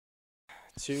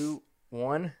2,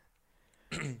 1.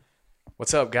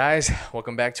 What's up, guys?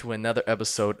 Welcome back to another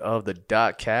episode of the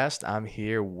Doccast. I'm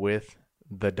here with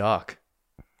the Doc,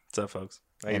 What's up, folks?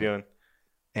 How you And- doing?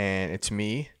 and it's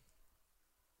me,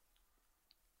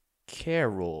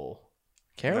 Carol.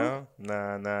 Carol?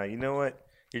 No, nah. You know what?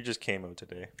 You're just camo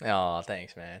today. Oh,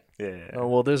 thanks, man. Yeah, Oh,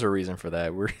 well, there's a reason for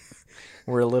that.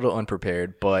 We're a little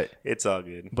unprepared, but it's all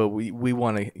good. we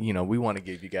want to we want to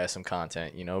give you guys some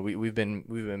content. We've been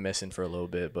missing for a little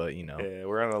bit, but Yeah,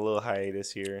 we're on a little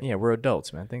hiatus here. yeah, we're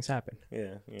adults, man. Things happen.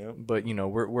 Yeah, But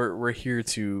we're here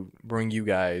to bring you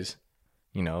guys,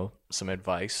 some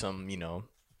advice, some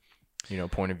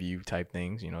point of view type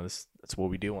things. That's what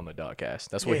we do on the Dogcast.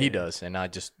 That's what he Yeah. does, and I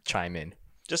just chime in.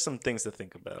 Just some things to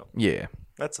think about. Yeah,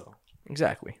 That's all.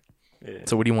 exactly. Yeah.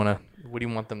 So what do you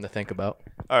want them to think about?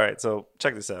 All right. So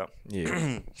check this out. Yeah,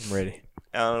 I'm ready.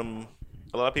 A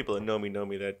lot of people that know me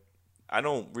that I'm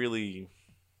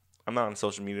not on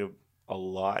social media a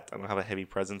lot. I don't have a heavy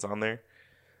presence on there.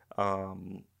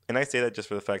 And I say that just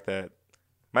for the fact that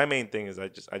my main thing is I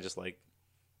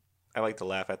like to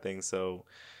laugh at things. So,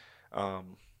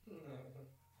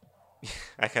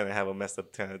 I kind of have a messed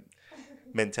up kind of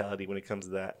mentality when it comes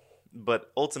to that.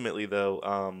 But ultimately,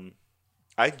 though,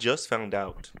 I just found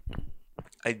out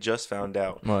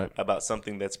What? about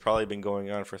something that's probably been going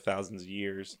on for thousands of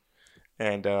years.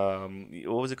 And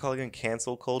what was it called again?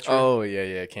 Cancel culture. Oh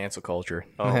yeah, cancel culture.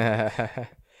 Oh.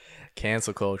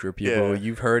 Cancel culture, people. Yeah.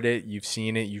 You've heard it, you've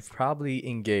seen it, you've probably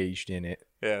engaged in it.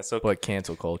 Yeah. So But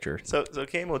cancel culture, so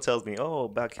Camo tells me, oh,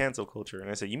 about cancel culture, and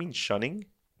I said, you mean shunning?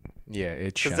 yeah,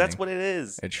 it's Because shunning. that's what it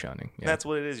is. It's shunning. Yeah. That's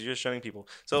what it is. You're just shunning people.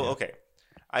 So Yeah. okay,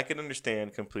 I can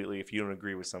understand completely if you don't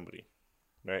agree with somebody,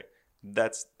 right?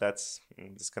 That's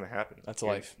just gonna happen. That's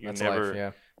You're- life. You're That's never, life.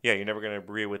 Yeah. Yeah, you're never gonna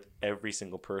agree with every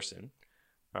single person.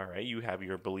 All right, you have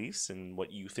your beliefs and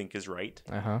what you think is right,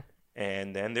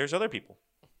 and then there's other people,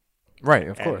 Right.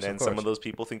 Of and course. then Of course. some of those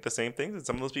people think the same things, and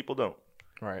some of those people don't.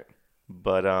 Right.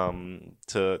 But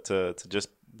to just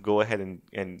go ahead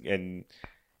and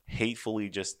hatefully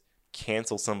just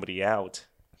cancel somebody out,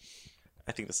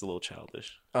 I think that's a little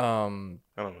childish. I don't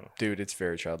know. Dude, it's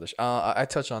very childish. I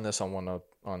touched on this on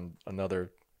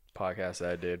another podcast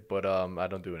that I did, but I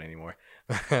don't do it anymore.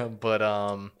 But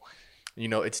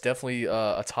it's definitely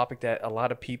a topic that a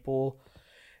lot of people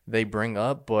they bring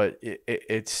up, but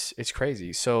it's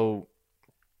crazy. So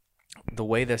the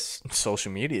way that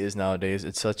social media is nowadays,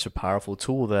 it's such a powerful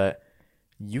tool that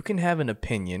you can have an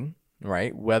opinion,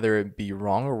 right? Whether it be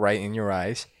wrong or right in your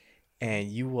eyes, and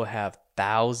you will have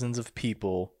thousands of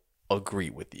people agree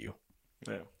with you.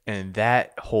 Yeah. And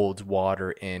that holds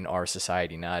water in our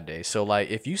society nowadays. So, like,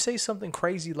 if you say something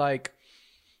crazy, like,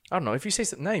 I don't know, if you say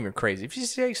something, not even crazy, if you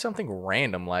say something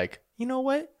random, like, you know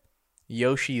what?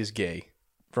 Yoshi is gay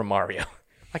from Mario.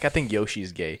 Like, I think Yoshi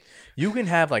is gay. You can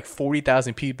have like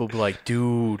 40,000 people be like,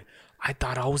 dude, I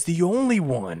thought I was the only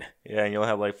one. Yeah, and you'll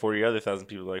have like 40 other thousand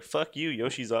people like, fuck you,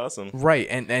 Yoshi's awesome. Right.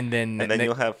 And then And then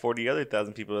you'll have 40 other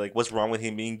thousand people like, what's wrong with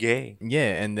him being gay?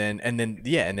 yeah, and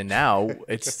then now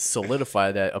it's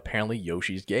solidified that apparently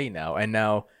Yoshi's gay now. And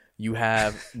now you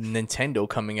have Nintendo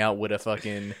coming out with a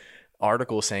fucking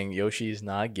article saying Yoshi is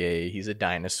not gay, he's a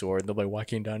dinosaur. And they're like, why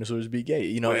can't dinosaurs be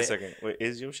gay? Wait a second. Wait,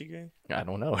 is Yoshi gay? I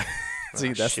don't know.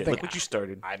 See, Ah, that's shit. the thing. Look what you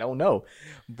started. I don't know.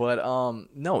 But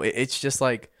no, it's just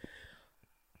like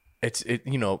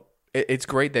it's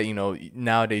great that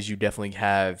nowadays you definitely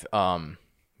have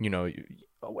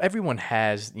everyone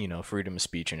has freedom of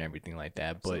speech and everything like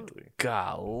that, but Absolutely.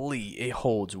 golly, it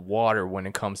holds water when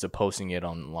it comes to posting it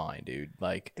online, dude.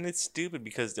 Like, And it's stupid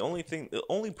because the only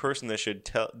person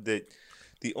that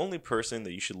the only person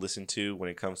that you should listen to when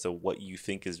it comes to what you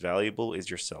think is valuable is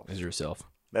yourself. is yourself.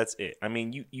 That's it. I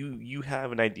mean, you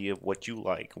have an idea of what you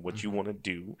like, what you want to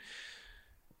do.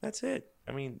 That's it.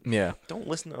 I mean, Yeah, don't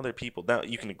listen to other people. Now,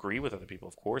 you can agree with other people,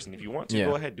 of course, and if you want to, Yeah.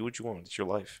 go ahead, do what you want. It's your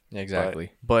life.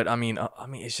 exactly. But I mean,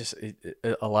 it's just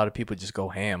a lot of people just go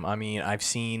ham. I mean, I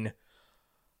seen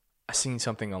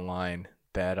something online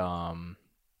that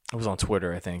it was on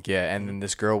Twitter, I think. Yeah, and then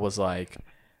this girl was like,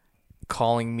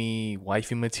 calling me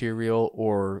wifey material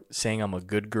or saying I'm a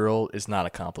good girl is not a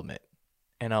compliment.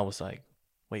 And I was like,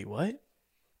 wait, what?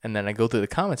 And then I go through the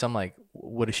comments. I'm like,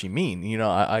 what does she mean?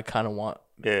 I kind of want,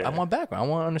 Yeah. I want background. I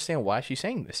want to understand why she's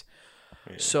saying this.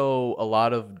 Yeah. So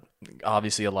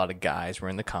obviously a lot of guys were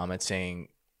in the comments saying,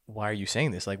 why are you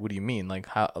saying this? Like, what do you mean? Like,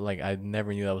 how, like, I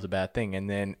never knew that was a bad thing. And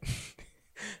then,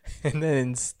 and then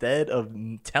instead of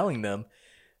telling them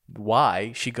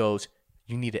why, she goes,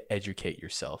 you need to educate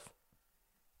yourself.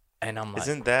 And I'm like,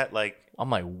 Isn't that like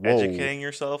whoa. educating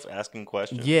yourself, asking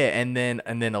questions? Yeah, and then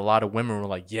a lot of women were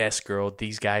like, "Yes, girl,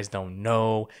 these guys don't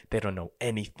know. They don't know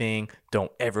anything.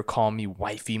 Don't ever call me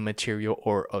wifey material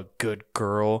or a good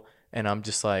girl." And I'm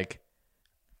just like,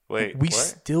 Wait, we what?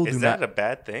 still do Is not. that a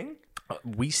bad thing? I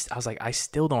was like, I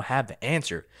still don't have the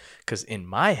answer, because in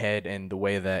my head and the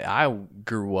way that I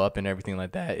grew up and everything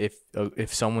like that,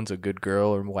 if someone's a good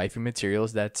girl or wifey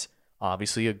materials, that's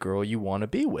obviously a girl you want to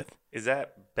be with. Is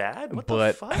that bad? What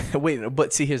But the fuck? wait,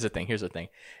 but see, here's the thing.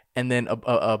 And then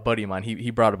a buddy of mine,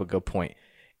 he brought up a good point.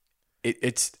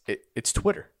 It's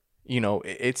Twitter. You know,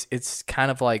 it's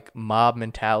kind of like mob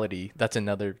mentality. That's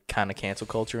another kind of cancel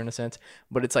culture in a sense,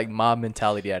 but it's like mob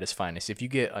mentality at its finest. If you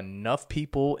get enough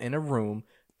people in a room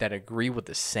that agree with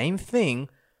the same thing,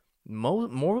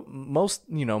 most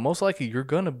likely you're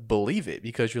gonna believe it,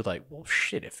 because you're like, well,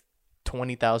 shit, if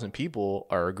 20,000 people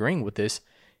are agreeing with this,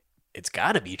 it's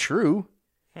got to be true.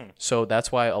 So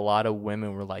that's why a lot of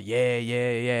women were like,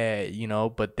 yeah,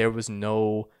 but there was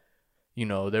no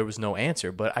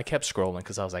answer. But I kept scrolling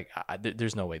because I was like,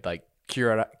 there's no way. Like,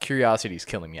 curiosity is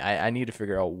killing me. I need to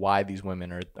figure out why these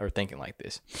women are thinking like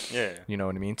this. Yeah. You know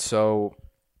what I mean? So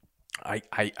I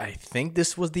think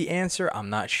this was the answer. I'm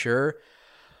not sure.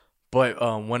 But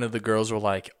one of the girls were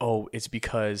like, oh, it's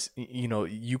because,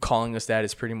 you calling us that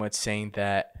is pretty much saying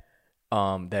that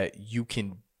that you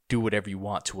can do whatever you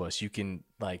want to us. You can,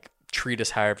 like, treat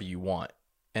us however you want.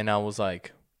 And I was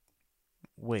like,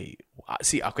 wait,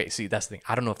 see, that's the thing.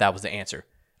 I don't know if that was the answer.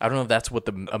 I don't know if that's what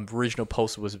the original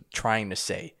post was trying to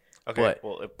say. Okay, but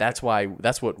well, that's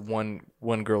what one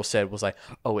girl said, was like,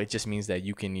 oh, it just means that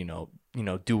you can,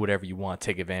 do whatever you want,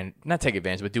 not take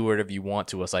advantage, but do whatever you want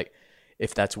to us. Like,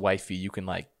 if that's wifey, you can,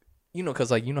 like,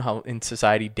 because, like, how in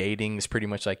society dating is pretty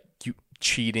much like you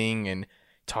cheating and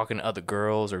talking to other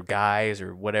girls or guys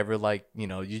or whatever, like,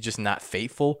 you're just not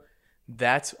faithful.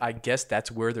 I guess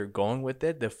that's where they're going with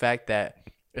it. The fact that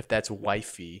if that's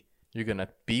wifey, you're going to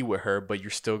be with her, but you're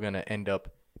still going to end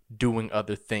up doing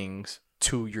other things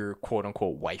to your quote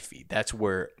unquote wifey. That's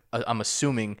where I'm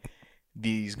assuming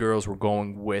these girls were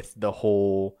going with the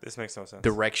whole this makes no sense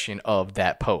direction of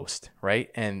that post,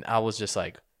 right? And I was just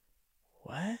like,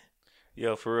 what?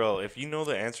 Yo, for real, if you know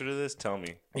the answer to this, tell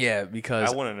me. Yeah,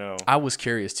 because I want to know. I was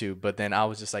curious too, but then I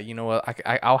was just like, you know what?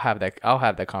 I'll have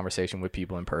that conversation with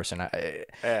people in person.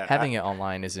 Having it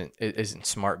online isn't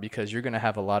smart, because you're gonna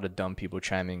have a lot of dumb people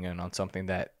chiming in on something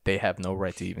that they have no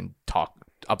right to even talk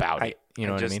about it. You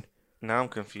know what I mean? Now I'm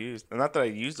confused. Not that I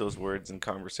use those words in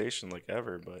conversation like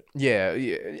ever, but yeah,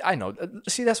 I know.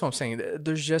 See, that's what I'm saying.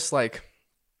 There's just like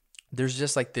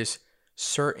this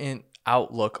certain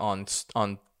outlook on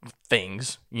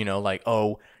things, like,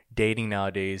 oh, dating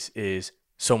nowadays is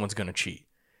someone's gonna cheat,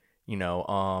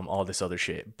 all this other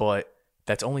shit. But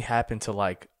that's only happened to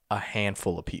like a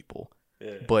handful of people.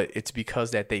 Yeah. But it's because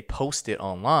that they post it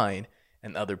online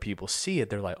and other people see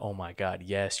it. They're like, oh my God,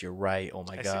 yes, you're right. Oh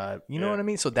my God. You know what I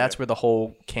mean? So that's where the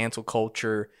whole cancel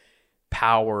culture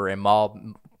power and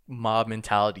mob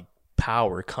mentality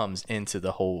power comes into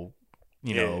the whole,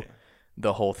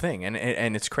 the whole thing.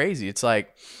 And it's crazy. It's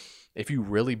like, if you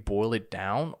really boil it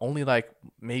down, only like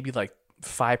maybe like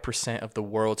 5% of the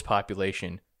world's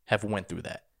population have went through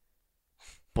that.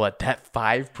 But that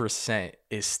 5%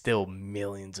 is still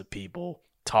millions of people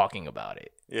talking about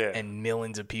it. Yeah. And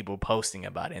millions of people posting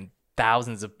about it,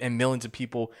 and millions of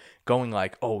people going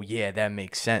like, oh yeah, that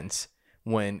makes sense.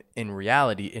 When in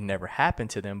reality, it never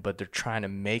happened to them, but they're trying to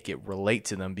make it relate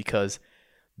to them because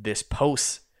this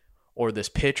post or this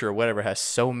picture or whatever has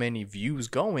so many views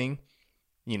going.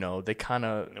 They want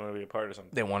to be a part of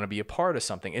something. They want to be a part of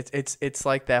something. It's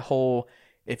like that whole,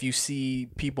 if you see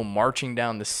people marching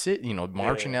down the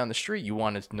down the street, you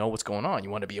want to know what's going on. You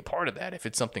want to be a part of that. If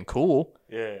it's something cool,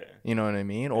 you know what I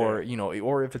mean? Or,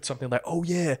 or if it's something like, oh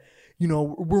yeah,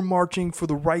 we're marching for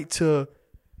the right to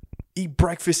eat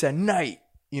breakfast at night.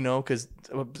 Because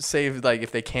say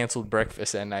if they canceled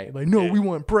breakfast at night, like, no, we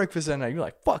want breakfast at night. You're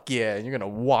like, fuck yeah. And you're going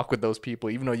to walk with those people,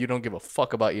 even though you don't give a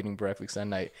fuck about eating breakfast at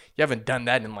night. You haven't done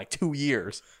that in like 2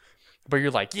 years. But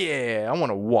you're like, yeah, I want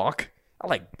to walk. I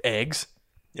like eggs.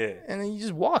 Yeah. And then you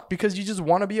just walk because you just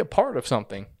want to be a part of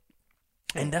something.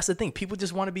 And that's the thing. People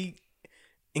just want to be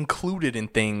included in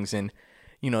things. And,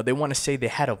 they want to say they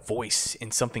had a voice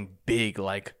in something big,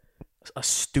 like a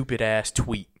stupid ass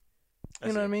tweet.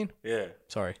 You know what I mean? Yeah.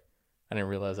 Sorry. I didn't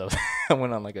realize I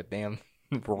went on like a damn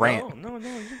rant. No.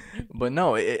 But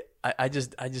no, I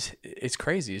just, it's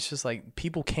crazy. It's just like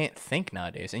people can't think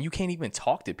nowadays, and you can't even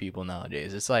talk to people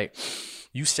nowadays. It's like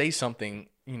you say something,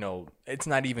 it's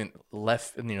not even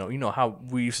left, how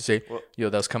we used to say,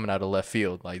 that was coming out of left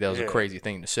field. Like that was a crazy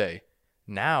thing to say.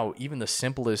 now even the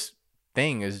simplest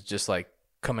thing is just like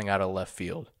coming out of left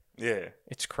field. Yeah.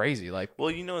 It's crazy. Like, Well,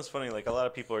 it's funny. Like a lot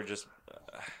of people are just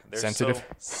they're Sensitive. so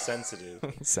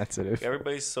sensitive. sensitive.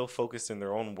 Everybody's so focused in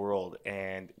their own world,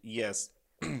 and yes,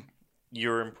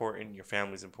 you're important. Your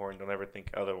family's important. Don't ever think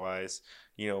otherwise.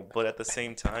 But at the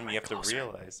same time, you have to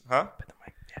realize, huh? Put the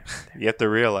mic down right there. You have to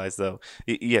realize though,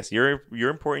 yes, you're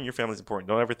important. Your family's important.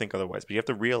 Don't ever think otherwise. But you have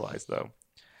to realize though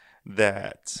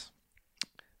that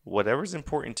whatever's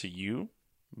important to you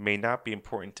may not be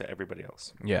important to everybody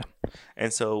else. Yeah.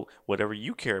 And so whatever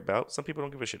you care about, some people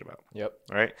don't give a shit about. Yep.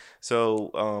 All right.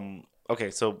 So, okay.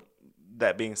 So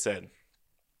that being said,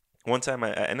 one time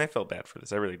I felt bad for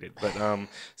this. I really did. But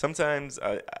sometimes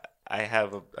I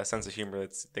have a sense of humor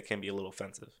that can be a little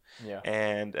offensive. Yeah.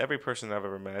 And every person I've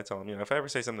ever met, I tell them, if I ever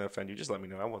say something that offend you, just let me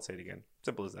know. I won't say it again.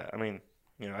 Simple as that. I mean,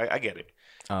 I get it.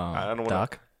 I don't want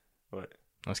Doc. What?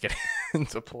 I was kidding.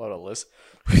 To pull out a list.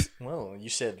 Well, you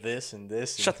said this and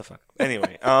this. And... Shut the fuck up.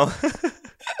 Anyway. Go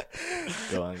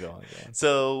on.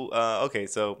 So, okay.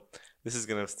 So this is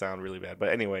going to sound really bad. But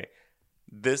anyway,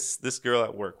 this girl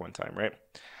at work one time, right?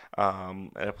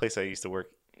 At a place I used to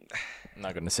work. I'm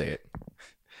not going to say it.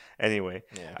 Anyway,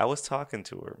 Yeah. I was talking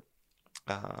to her,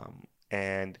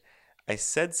 and I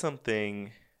said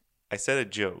something. I said a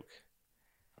joke,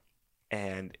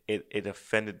 and it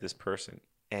offended this person.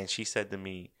 And she said to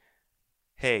me,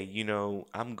 "Hey,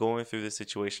 I'm going through this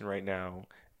situation right now,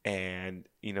 and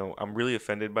I'm really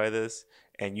offended by this,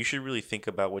 and you should really think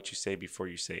about what you say before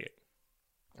you say it."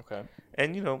 Okay.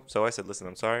 And so I said, "Listen,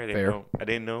 I'm sorry. I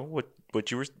didn't know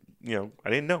what you were. I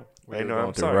didn't know. I didn't know.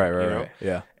 I'm sorry. Right.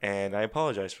 Yeah. And I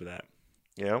apologize for that.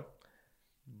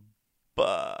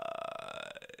 But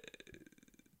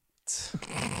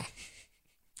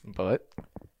But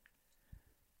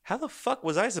how the fuck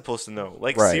was I supposed to know?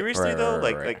 Like Right, seriously though,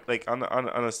 right. like on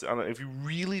if you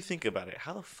really think about it,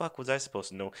 how the fuck was I supposed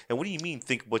to know? And what do you mean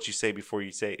think what you say before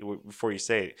you say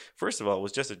it? First of all, it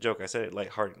was just a joke. I said it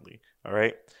lightheartedly. All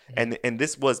right, and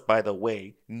this was, by the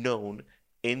way, known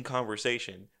in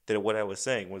conversation that what I was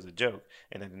saying was a joke,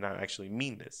 and I did not actually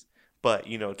mean this. But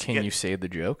can you say the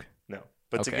joke? No,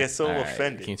 but to Okay. get so All right.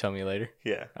 offended, Can you tell me later?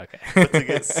 yeah. Okay. But to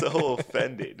get so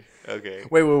offended, okay,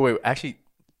 Wait. Actually,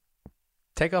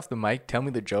 take off the mic. Tell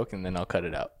me the joke, and then I'll cut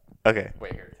it out. okay.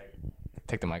 Wait here.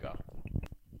 Take the mic off.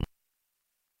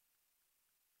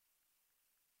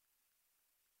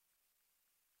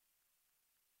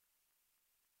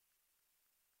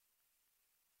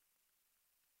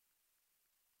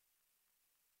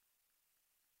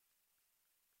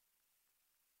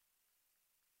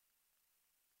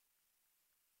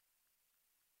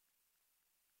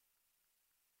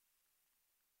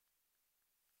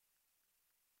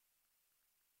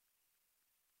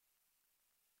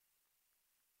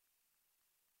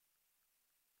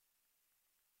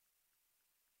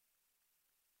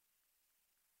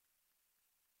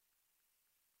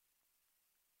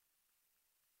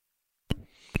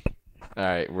 All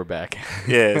right, we're back.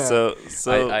 Yeah, so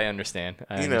I understand.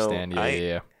 I understand.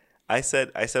 Yeah. I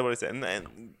said what I said,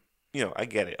 and I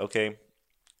get it. Okay,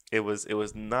 it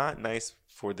was not nice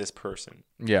for this person,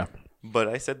 Yeah. but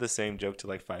I said the same joke to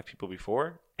like 5 people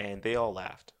before, and they all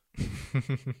laughed.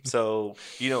 So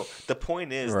the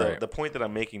point is, Right. the point that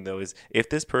I'm making though is, if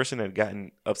this person had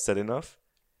gotten upset enough,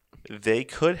 they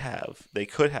could have,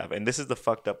 and this is the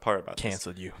fucked up part about this.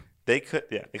 Canceled you. They could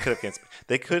have canceled.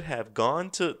 They could have gone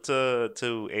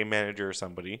to a manager or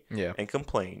somebody, Yeah. and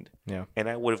complained, Yeah. and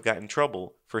I would have gotten in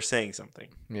trouble for saying something.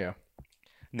 Yeah.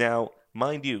 Now,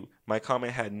 mind you, my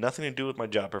comment had nothing to do with my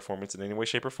job performance in any way,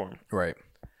 shape, or form. Right.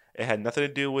 It had nothing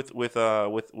to do with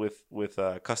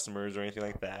customers or anything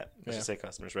like that. Let's just say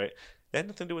customers, right? It had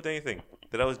nothing to do with anything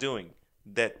that I was doing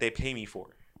that they pay me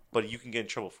for, but you can get in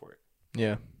trouble for it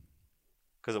Yeah.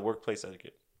 because of workplace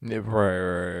etiquette,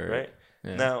 Right. right?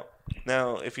 Yeah.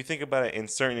 Now, if you think about it in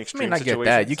certain I extreme mean, I get situations,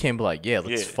 that. You can't be like, let's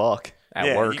Yeah. fuck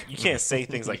at work. You can't say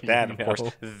things like that. Of course,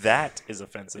 No. that is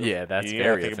offensive. Yeah, that's you gotta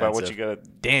very think about what offensive. you gotta.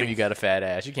 Damn, you got a fat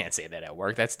ass. You can't say that at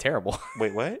work. That's terrible.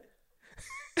 Wait, what?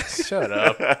 Shut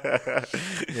up.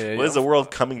 What is the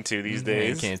world coming to these Yeah, you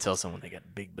days? can't tell someone they got a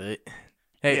big butt.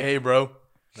 Hey, bro.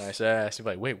 Nice ass. You're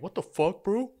like, wait, what the fuck,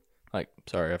 bro? Like,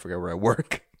 sorry, I forgot where I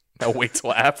work. I'll wait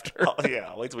till after. Oh, yeah,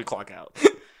 I'll wait till we clock out.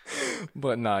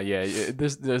 But nah, yeah,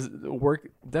 there's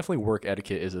definitely work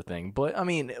etiquette is a thing. But I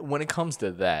mean, when it comes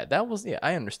to that was,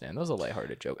 I understand. That was a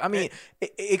lighthearted joke. I mean,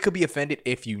 it could be offended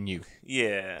if you knew.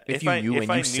 Yeah, If you knew if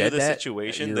and I you knew said the that,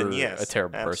 situation, then you're yes, a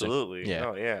terrible person. absolutely. Yeah.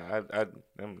 Oh yeah,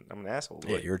 I'm an asshole.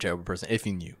 Yeah, But, you're a terrible person if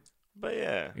you knew. but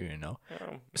yeah, You didn't know.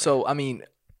 um, So I mean,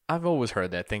 I've always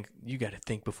heard that you got to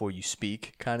think before you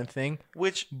speak kind of thing.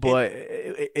 Which, But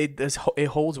it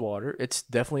holds water. It's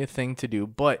definitely a thing to do.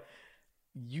 But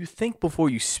you think before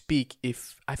you speak.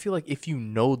 If I feel like if you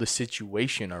know the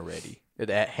situation already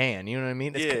at hand, you know what I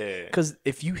mean? yeah, Because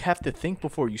if you have to think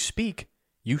before you speak,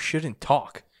 you shouldn't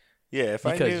talk yeah. If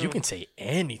I because knew, you can say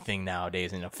anything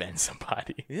nowadays and offend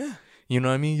somebody. yeah, You know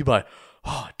what I mean? You're like,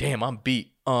 oh damn, I'm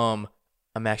beat.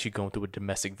 I'm actually going through a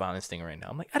domestic violence thing right now.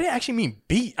 I'm like, I didn't actually mean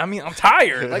beat. I mean, I'm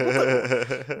tired. Like,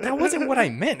 that wasn't what I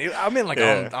meant. I meant like,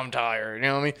 Yeah. I'm tired. You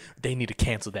know what I mean? They need to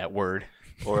cancel that word.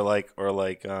 or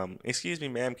like, excuse me,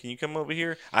 ma'am, can you come over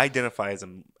here? I identify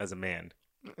as a man.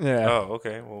 Yeah. Oh,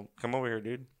 okay. Well, come over here,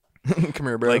 dude. Come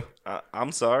here, bro. Like,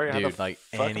 I'm sorry. How Dude, the like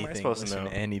fuck anything. am I supposed to Listen,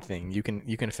 know? anything. You can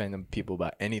offend them people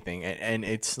about anything, and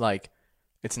it's like,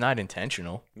 it's not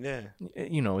intentional. Yeah,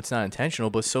 You know, it's not intentional.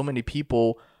 But so many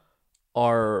people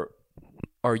are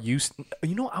used.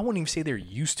 You know, I wouldn't even say they're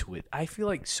used to it. I feel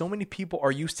like so many people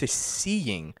are used to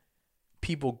seeing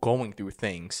people going through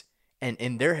things, and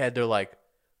in their head they're like,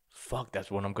 fuck,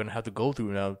 that's what I'm gonna have to go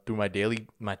through now through my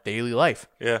daily life.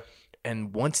 yeah,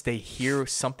 And once they hear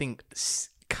something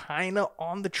kind of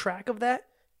on the track of that,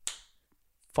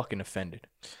 fucking offended.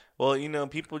 Well,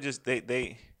 people just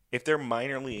they if they're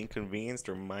minorly inconvenienced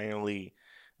or minorly,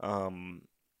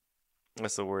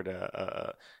 what's the word?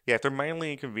 Yeah, if they're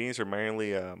minorly inconvenienced or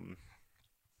minorly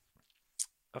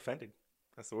offended,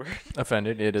 that's the word.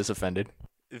 Offended. It is offended.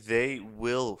 They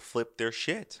will flip their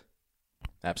shit.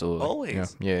 Absolutely.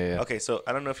 Always. Yeah. Okay, so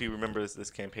I don't know if you remember this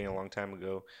campaign a long time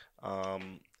ago.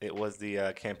 It was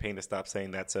the campaign to stop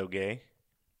saying "that's so gay."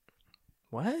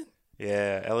 What?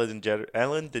 Yeah, Ellen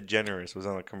DeGeneres was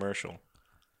on a commercial,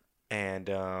 and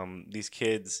these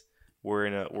kids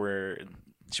were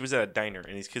she was at a diner,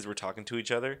 and these kids were talking to each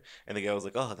other, and the guy was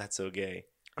like, "Oh, that's so gay,"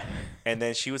 and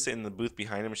then she was sitting in the booth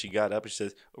behind him, and she got up and she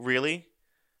says, "Really?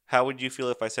 How would you feel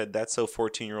if I said that's so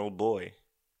 14-year-old boy?"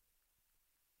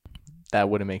 That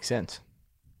wouldn't make sense.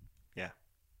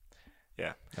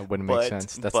 Yeah. That wouldn't make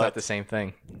sense. That's not the same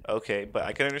thing. Okay, but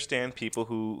I can understand people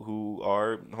who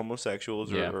are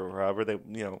homosexuals Yeah. or however they,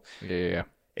 Yeah.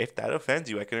 if that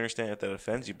offends you, I can understand if that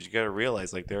offends you, but you got to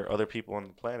realize like there are other people on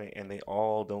the planet and they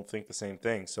all don't think the same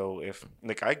thing. So if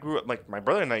like I grew up, like my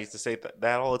brother and I used to say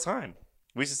that all the time.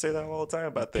 We used to say that all the time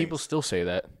about things. People still say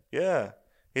that. Yeah.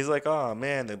 He's like, "Oh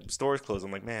man, the store's closed."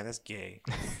 I'm like, "Man, that's gay."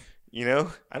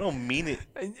 I don't mean it.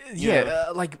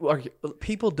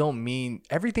 People don't mean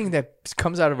everything that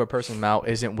comes out of a person's mouth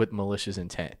isn't with malicious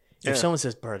intent. Yeah. If someone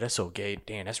says, "Bro, that's so gay,"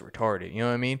 damn, that's retarded. You know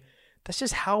what I mean? That's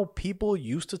just how people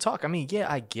used to talk. I mean,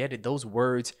 yeah, I get it. Those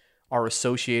words are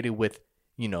associated with,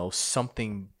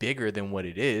 something bigger than what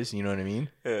it is. You know what I mean?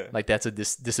 Yeah. Like that's a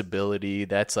disability.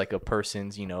 That's like a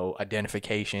person's,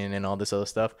 identification and all this other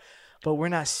stuff. But we're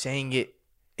not saying it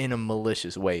in a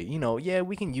malicious way. Yeah,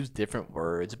 we can use different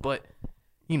words, but,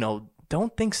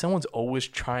 don't think someone's always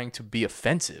trying to be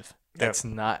offensive. That's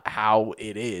not how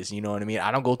it is. You know what I mean?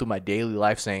 I don't go through my daily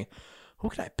life saying, who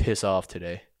can I piss off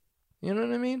today? You know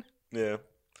what I mean? Yeah.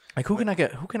 Like who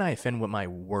can I offend with my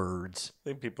words? I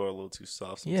think people are a little too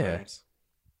soft Yeah. sometimes.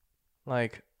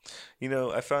 Like,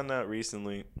 I found out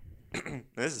recently. And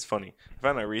this is funny. I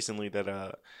found out recently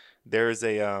that there's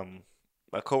a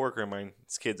coworker of mine,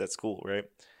 his kids at school, right?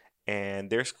 And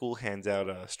their school hands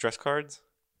out stress cards.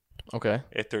 okay.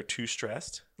 If they're too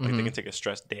stressed, like they can take a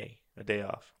stress day, a day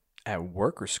off. At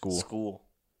work or school? School.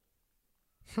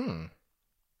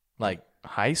 Like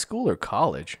high school or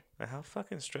college? Now, how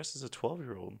fucking stressed is a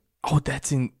 12-year-old? Oh,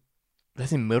 that's in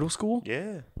middle school?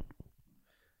 Yeah.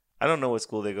 I don't know what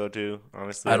school they go to.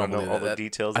 Honestly, I I don't don't know believe all that. the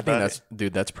details. I think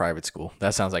about that's private school.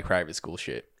 That sounds like private school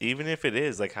shit. even if it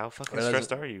is, like, how fucking That stressed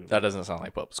doesn't- are you? That doesn't sound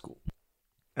like public school.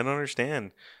 I don't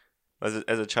understand. As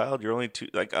a child, you're only two.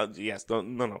 Like, yes, no.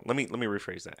 Let me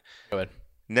rephrase that. Go ahead.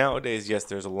 Nowadays, yes,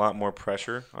 there's a lot more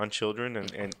pressure on children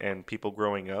and people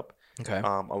growing up. Okay.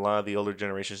 A lot of the older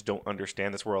generations don't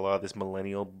understand. That's where a lot of this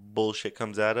millennial bullshit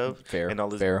comes out of. Fair, And all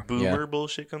this fair, boomer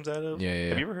bullshit comes out of. Yeah.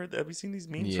 Have you ever heard that? Have you seen these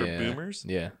memes Yeah. for boomers?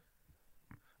 Yeah.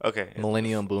 Okay.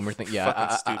 Millennial boomer thing. Yeah,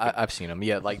 Fucking stupid. I've seen them.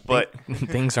 Yeah, like, But-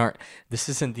 things aren't. This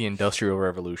isn't the Industrial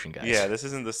Revolution, guys. Yeah, this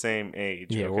isn't the same age.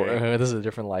 Yeah, okay? this is a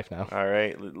different life now. All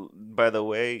right. By the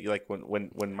way, like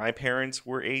when my parents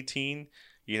were 18,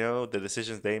 the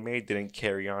decisions they made didn't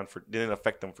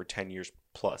affect them for 10 years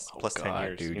plus 10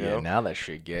 years. dude. you Yeah, know? now that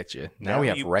shit gets you. Now Now we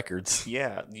have you- records.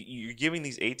 Yeah, you're giving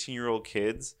these 18-year-old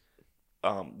kids,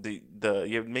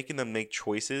 you're making them make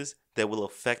choices that will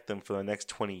affect them for the next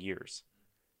 20 years.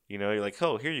 You're like,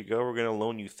 oh, here you go. We're gonna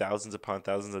loan you thousands upon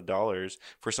thousands of dollars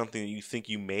for something that you think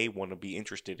you may want to be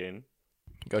interested in.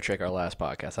 Go check our last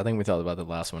podcast. I think we talked about the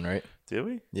last one, right? Did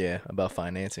we? Yeah, about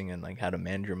financing and like how to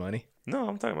manage your money. No,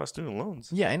 I'm talking about student loans.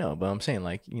 Yeah, I know, but I'm saying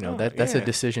like Oh, that's a yeah.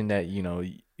 decision that you know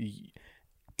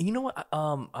what?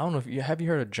 I don't know if you have you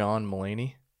heard of John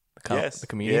Mulaney, Yes. the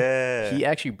comedian. Yeah. He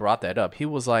actually brought that up. He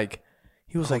was like,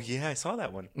 Oh, yeah, I saw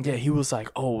that one. yeah, he was like,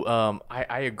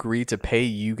 I agreed to pay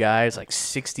you guys like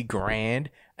 60 grand.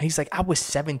 And he's like, I was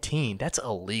 17. That's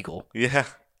illegal. Yeah.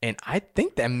 And I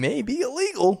think that may be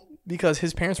illegal because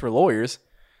his parents were lawyers.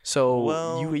 So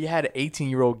Well- you had an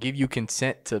 18-year-old give you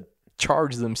consent to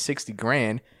charge them 60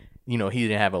 grand. You know, he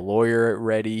didn't have a lawyer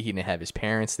ready. He didn't have his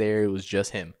parents there. It was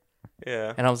just him.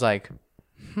 Yeah. And I was like,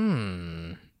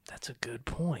 that's a good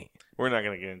point. We're not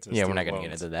gonna get into. Yeah, we're not student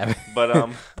going to get loans. into that.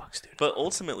 But Fuck student. but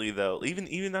ultimately though,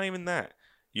 even not even that,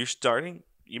 you're starting.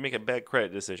 You make a bad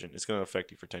credit decision, it's gonna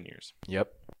affect you for 10 years.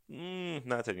 Yep.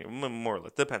 Not 10 years, more or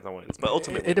less. Depends on what it is. But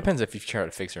ultimately, It depends if you try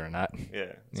to fix it or not.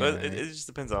 Yeah. So Yeah, it just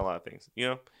depends on a lot of things, you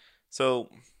know. So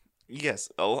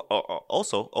yes.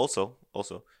 Also,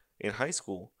 in high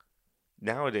school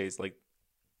nowadays, like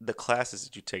the classes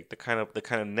that you take, the kind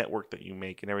of network that you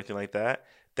make, and everything like that,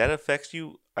 that affects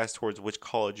you as towards which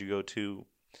college you go to,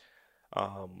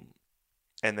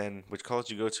 and then which college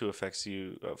you go to affects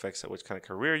which kind of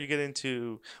career you get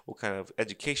into, what kind of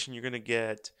education you're gonna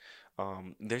get.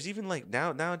 There's even like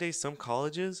nowadays some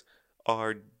colleges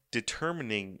are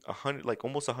determining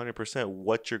almost 100%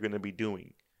 what you're gonna be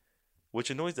doing, which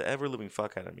annoys the ever living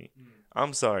fuck out of me.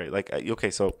 I'm sorry.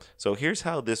 Okay, so here's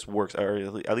how this works, or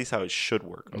at least how it should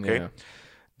work. Okay. Yeah.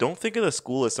 Don't think of the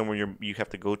school as somewhere you have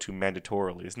to go to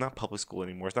mandatorily. It's not public school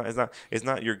anymore. It's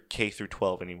not your K through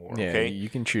 12 anymore. Yeah, Okay. you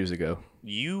can choose to go.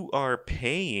 You are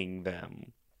paying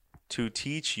them to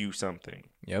teach you something.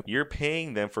 Yep. You're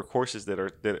paying them for courses that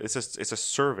it's a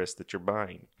service that you're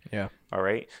buying. Yeah. All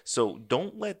right. So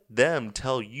don't let them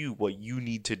tell you what you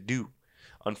need to do.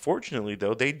 Unfortunately,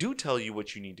 though, they do tell you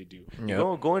what you need to do.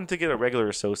 Yep. Go in to get a regular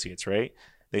associate's, right?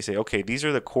 They say, okay, these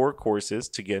are the core courses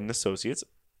to get an associate's.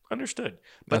 Understood.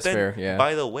 But That's then, fair, yeah.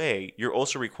 by the way, you're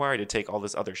also required to take all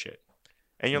this other shit.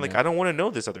 And you're like, I don't want to know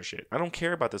this other shit. I don't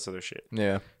care about this other shit.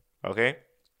 Yeah. Okay?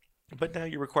 But now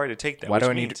you're required to take that. Why which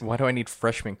do I need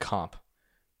freshman comp?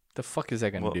 The fuck is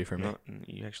that gonna do for me? No,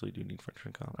 you actually do need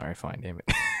freshman comp. All right, fine, damn it.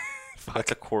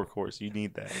 That's a core course. You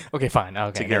need that Okay, fine.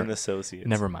 Okay. to get an associate.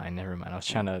 Never mind. I was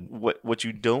trying to What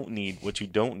you don't need is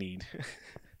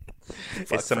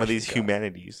some of these freshman comp.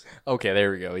 humanities. Okay,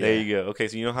 there we go. Yeah. There you go. Okay,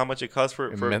 so you know how much it costs for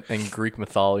and Greek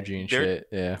mythology and They're- shit.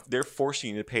 Yeah. they're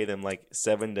forcing you to pay them like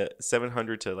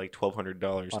 $700 to like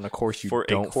 $1,200 On a course you for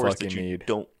don't a course fucking that you need.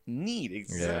 don't need.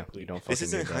 Exactly. you don't This fucking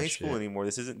isn't need that high school shit. anymore.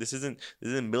 This isn't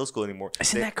middle school anymore.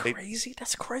 Isn't They- that they- crazy?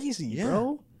 That's crazy, Yeah.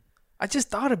 bro. I just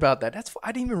thought about that.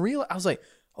 I didn't even realize. I was like,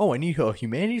 oh, I need a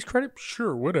humanities credit?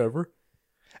 Sure, whatever.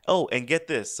 Oh, and get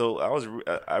this. So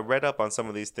I read up on some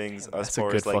of these things as That's a far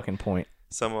good as like fucking point.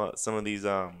 some of these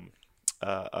Get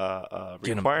 'em-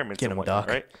 requirements get 'em, and whatnot, Doc.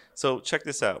 right? So check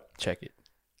this out. Check it.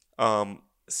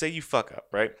 Say you fuck up,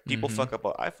 right? People fuck up.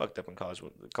 I fucked up in college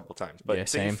a couple times, but Yeah,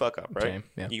 say you same. fuck up, right? Same,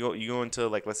 yeah. You go into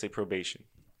like, let's say, probation.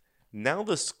 Now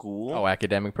the school, Oh,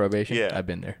 academic probation? Yeah. I've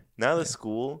been there. now the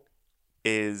school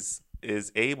is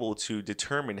able to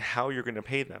determine how you're going to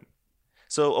pay them.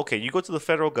 So okay, you go to the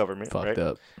federal government, Fucked right?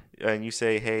 up. And you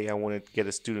say, hey, I want to get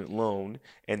a student loan,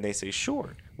 and they say,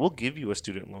 sure, we'll give you a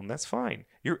student loan. That's fine.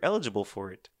 You're eligible for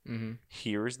it. Mm-hmm.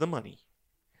 Here's the money.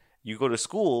 You go to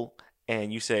school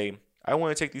and you say, I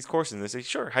want to take these courses. And they say,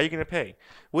 sure, how are you going to pay?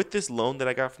 With this loan that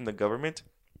I got from the government,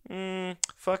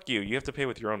 fuck you. You have to pay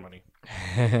with your own money.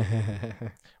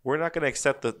 We're not going to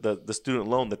accept the student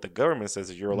loan that the government says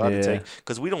that you're allowed to Yeah. take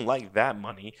because we don't like that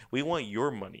money. We want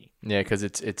your money. Yeah, because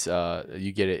it's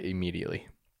you get it immediately.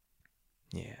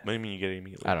 Yeah. What do you mean you get it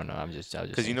immediately? I don't know. I was just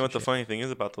Because you know what the funny thing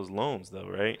is about those loans, though,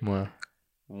 right? Well,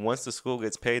 Once the school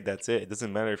gets paid, that's it. It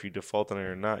doesn't matter if you default on it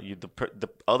or not. The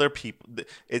other people,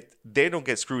 they don't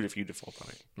get screwed if you default on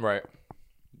it. right.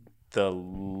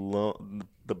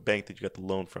 The bank that you got the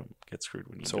loan from gets screwed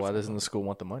when you. So why default doesn't on the school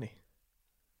want the money?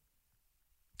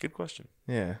 it. Good question.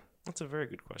 Yeah. That's a very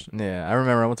good question. Yeah. I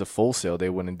remember I went to Full Sail. They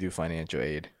wouldn't do financial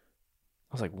aid.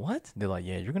 I was like, what? They're like,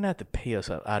 yeah, you're going to have to pay us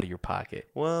out of your pocket.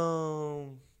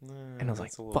 Well, And I was that's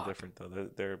like, a little fuck. different though.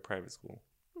 They're a private school,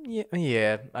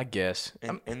 Yeah, I guess.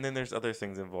 and then there's other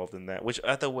things involved in that, which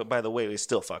by the way, is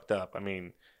still fucked up. I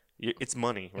mean, it's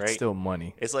money, right? It's still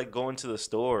money. It's like going to the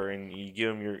store and you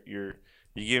give them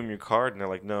your card and they're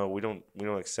like, no, we don't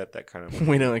accept that kind of money.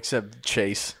 We don't accept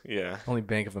Chase. Yeah, Only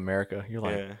Bank of America. You're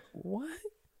like, yeah. what?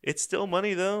 It's still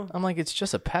money though. I'm like, it's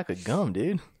just a pack of gum,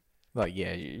 dude. Like,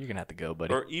 yeah, you're going to have to go,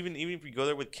 buddy. Or even if you go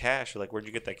there with cash, you're like, where'd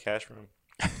you get that cash from?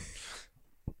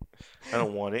 I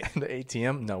don't want it. The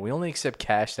ATM? No, we only accept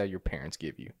cash that your parents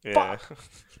give you. Yeah. Fuck.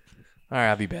 All right,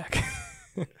 I'll be back.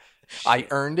 I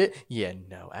earned it? Yeah,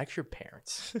 no. Ask your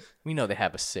parents. We know they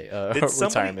have a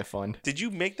retirement fund. Did you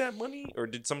make that money or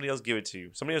did somebody else give it to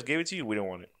you? Somebody else gave it to you? We don't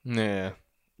want it. Yeah.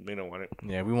 We don't want it.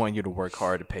 Yeah, we want you to work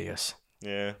hard to pay us.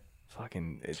 Yeah.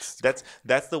 Fucking, it's...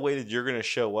 That's the way that you're going to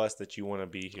show us that you want to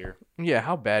be here. Yeah,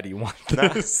 how bad do you want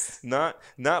this?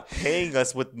 Not paying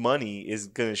us with money is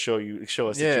going to show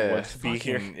us that you want to be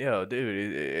here. Yo,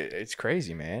 dude, it's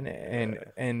crazy, man.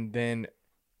 And then...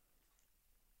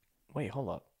 Wait, hold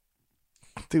up.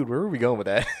 Dude, where are we going with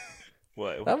that?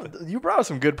 What? You brought up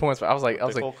some good points, but I was like,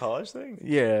 whole college thing?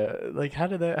 yeah, like how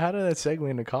did that segue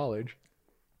into college?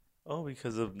 Oh,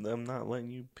 because of them not letting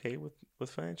you pay with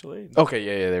financial aid. Okay,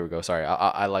 yeah, there we go. Sorry,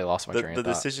 I like lost my train of thought.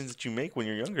 The decisions that you make when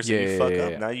you're younger, so you fuck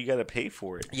up. Now you got to pay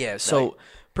for it. Yeah, so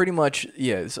pretty much,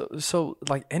 yeah. So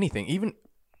like anything, even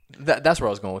that's where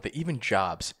I was going with it. Even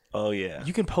jobs. Oh yeah.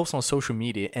 You can post on social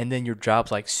media, and then your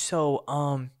job's like,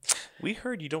 we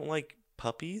heard you don't like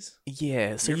puppies.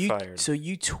 Yeah, so you're fired. So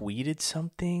you tweeted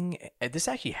something. This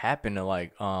actually happened to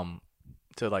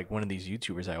one of these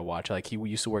YouTubers I watch. Like he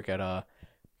used to work at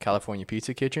California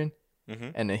Pizza Kitchen,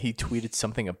 and then he tweeted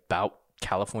something about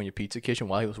California Pizza Kitchen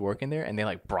while he was working there, and they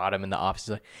like brought him in the office.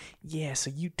 Like, yeah,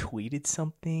 so you tweeted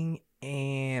something,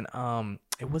 and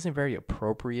it wasn't very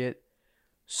appropriate,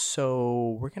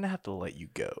 so we're gonna have to let you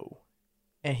go.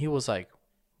 And he was like,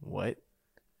 what?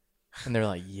 And they're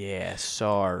like, yeah,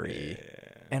 sorry.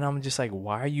 Yeah. And I'm just like,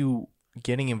 why are you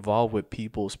getting involved with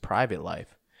people's private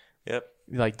life? Yep.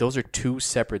 Like, those are two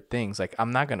separate things. Like,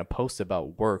 I'm not going to post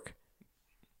about work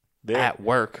at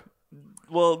work.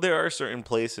 Well, there are certain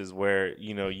places where,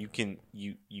 you can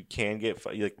get,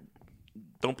 like,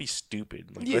 don't be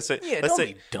stupid. Like, let's say,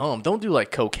 be dumb. Don't do,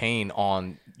 like, cocaine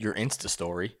on your Insta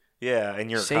story. Yeah, and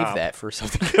you're save that for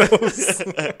something else.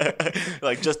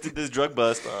 Like, just did this drug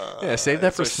bust. Yeah, save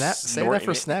that for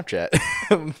Snapchat.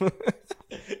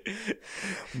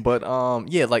 But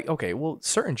yeah, like, okay, well,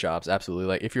 certain jobs, absolutely.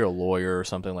 Like, if you're a lawyer or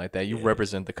something like that, you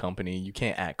represent the company. You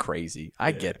can't act crazy.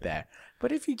 I get that.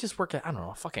 But if you just work at, I don't know,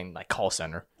 a fucking like call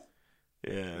center.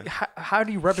 Yeah. How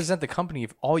do you represent the company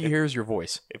if all you hear is your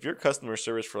voice? If you're customer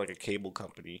service for like a cable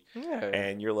company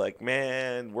and you're like,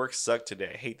 man, work sucked today.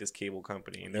 I hate this cable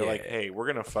company. And they're like, hey,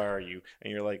 we're going to fire you.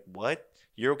 And you're like, what?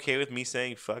 You're okay with me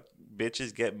saying fuck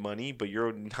bitches get money, but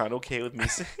you're not okay with me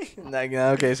saying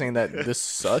saying that this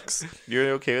sucks?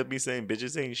 You're okay with me saying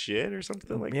bitches ain't shit or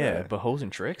something like that? Yeah, but hoes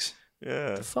and tricks?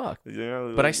 Yeah. The fuck?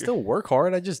 But I still work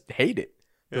hard. I just hate it.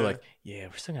 They're like, yeah,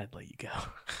 we're still going to let you go.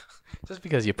 Just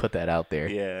because you put that out there.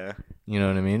 Yeah. You know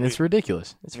what I mean? It's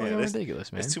ridiculous. It's fucking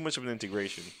ridiculous, man. It's too much of an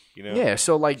integration, Yeah,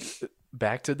 so like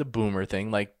back to the boomer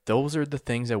thing, like those are the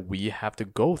things that we have to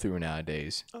go through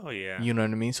nowadays. Oh yeah. You know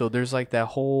what I mean? So there's like that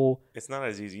whole it's not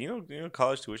as easy.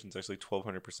 College tuition is actually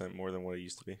 1,200% more than what it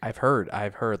used to be. I've heard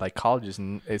like college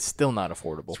it's still not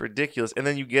affordable. It's ridiculous. And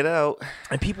then you get out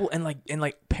and people and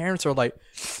parents are like,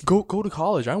 go to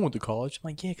college. I went to college. I'm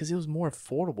like, yeah, because it was more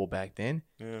affordable back then.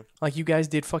 Yeah. Like you guys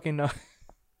did fucking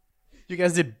you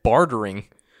guys did bartering.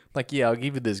 Like, yeah, I'll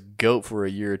give you this goat for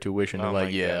a year of tuition. They're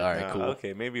like, yeah, all right, cool.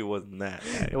 Okay, maybe it wasn't that.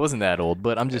 It wasn't that old,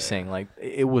 but I'm just saying, like,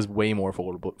 it was way more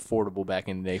affordable back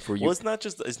in the day for you. Well, it's not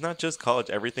just college.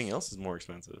 Everything else is more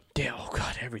expensive. Yeah, oh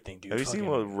god, everything, dude. Have you seen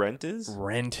what rent is?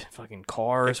 Rent, fucking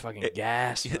cars, fucking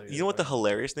gas. You know what the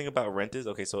hilarious thing about rent is?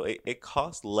 Okay, so it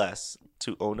costs less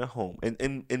to own a home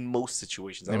in most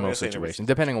situations.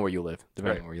 Depending on where you live.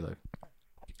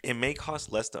 It may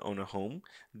cost less to own a home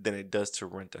than it does to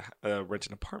rent an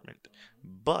apartment,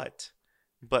 but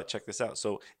check this out.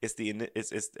 So it's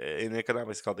in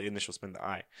economics called the initial spend, the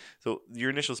I. So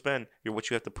your initial spend, what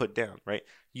you have to put down, right?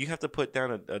 You have to put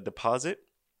down a deposit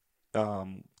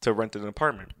to rent an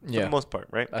apartment for the most part,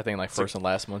 right? I think like first and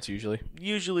last months usually.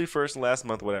 Usually first and last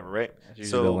month, whatever, right?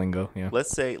 So the lingo, yeah.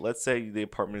 Let's say the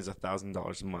apartment is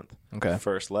 $1,000 a month. Okay.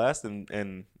 First, last,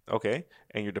 and okay,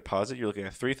 and your deposit, you're looking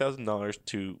at $3,000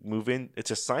 to move in. It's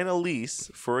to sign a lease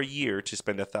for a year to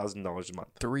spend $1,000 a month.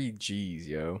 3 G's,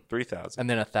 yo. 3,000. And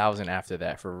then 1,000 after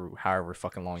that for however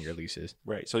fucking long your lease is.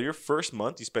 Right. So your first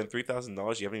month, you spend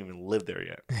 $3,000. You haven't even lived there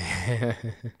yet.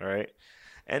 All right.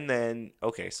 And then,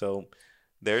 okay, so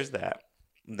there's that.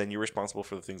 Then you're responsible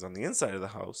for the things on the inside of the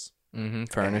house. Mm-hmm.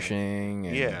 Furnishing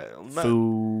and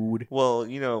food. Well,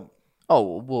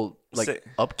 Oh, well, like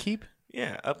upkeep?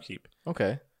 Yeah, upkeep.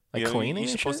 Okay. Like cleaning.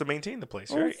 You're supposed to maintain the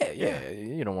place, right? Yeah.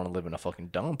 You don't want to live in a fucking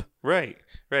dump. Right.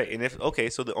 And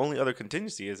so the only other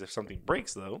contingency is if something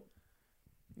breaks, though,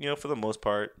 for the most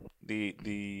part,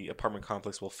 the apartment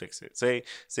complex will fix it. Say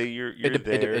you're It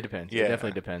there. depends. Yeah. It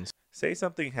definitely depends. Say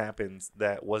something happens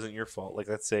that wasn't your fault. Like,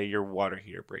 let's say your water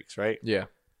heater breaks, right? Yeah.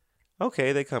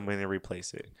 Okay, they come in and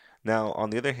replace it. Now, on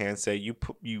the other hand, say you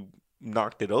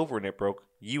knocked it over and it broke,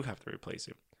 you have to replace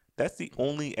it. That's the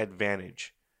only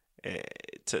advantage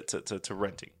to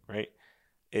renting, right?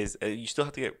 Is you still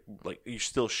have to get you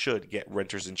still should get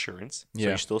renter's insurance. So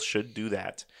Yeah. you still should do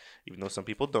that, even though some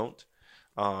people don't.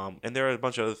 And there are a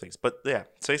bunch of other things. But yeah,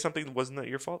 say something wasn't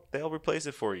your fault, they'll replace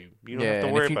it for you. You don't have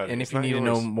to worry about it. And It's if you not need to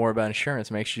know yours. more about insurance,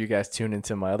 make sure you guys tune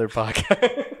into my other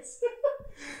podcast,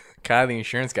 Kyle the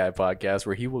Insurance Guy podcast,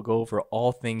 where he will go over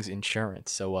all things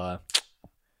insurance. So,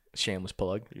 shameless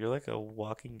plug. You're like a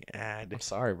walking ad. I'm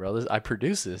sorry, brothers. I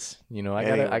produce this. I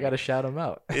Anyway. gotta shout him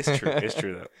out. It's true. It's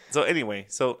true though. So anyway,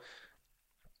 so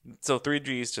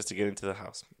 3Gs just to get into the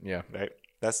house, Yeah. right?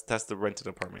 That's the rented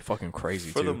apartment. Fucking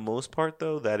crazy For too. the most part,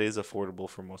 though, that is affordable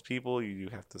for most people. You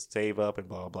do have to save up and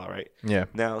blah blah blah, right? Yeah.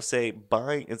 Now, say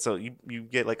buying, and so you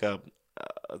get like a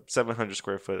 700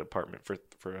 square foot apartment for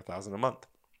 $1,000 a month,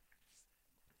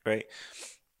 right?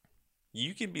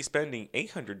 You can be spending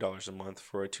 $800 a month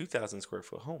for a 2,000 square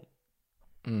foot home,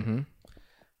 Mm-hmm.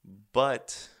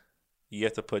 but you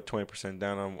have to put 20%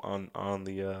 down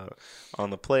on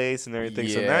the place and everything.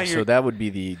 Yeah. So now you're that would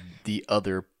be the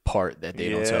other part that they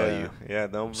don't tell you. Yeah,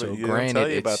 no, So you don't granted, tell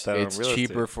you about that on it's real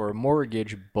cheaper estate. for a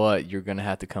mortgage, but you're gonna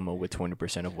have to come up with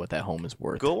 20% of what that home is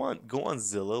worth. Go on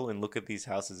Zillow and look at these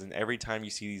houses, and every time you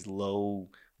see these low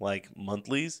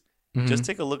monthlies, Mhm. just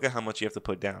take a look at how much you have to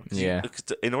put down. 'Cause Yeah.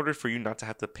 in order for you not to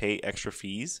have to pay extra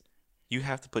fees, you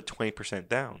have to put 20%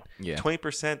 down. Yeah.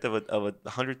 20% of a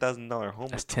 $100,000 home.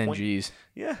 That's is 10 G's.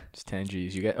 Yeah, It's 10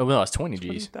 G's. You got no, it's 20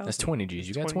 G's. 20,000. That's 20 G's.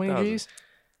 You got 20 20,000. G's?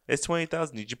 it's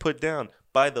 20,000. Did you put down?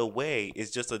 By the way, it's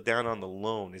just a down on the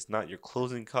loan. It's not your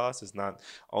closing costs. It's not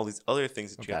all these other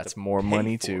things that you have That's to. more pay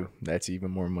money for. too. That's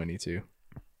even more money too.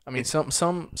 I mean, some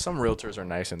realtors are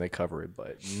nice and they cover it,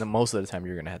 but most of the time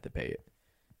you're gonna have to pay it.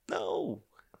 No,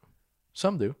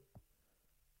 Some do.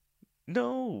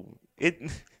 no. It.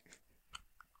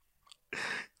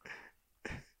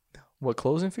 What,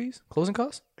 closing fees? Closing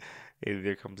costs? It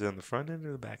either comes in on the front end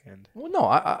or the back end. Well,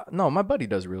 no, no. My buddy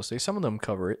does real estate. Some of them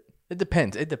cover it. It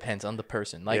depends. It depends on the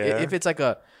person. Like Yeah. if it's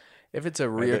a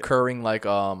reoccurring like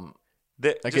an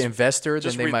investor, then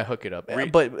just they read- might hook it up.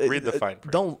 read- But read the fine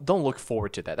print. Don't look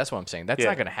forward to that. That's what I'm saying. That's Yeah.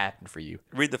 not gonna happen for you.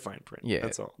 Read the fine print. Yeah,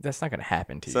 That's all. That's not gonna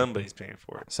happen to you. Somebody's paying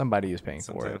for it. Somebody is paying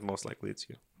for Sometimes it. most likely it's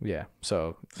you. Yeah.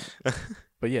 So,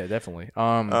 but yeah, definitely.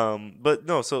 But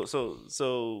no,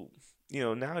 so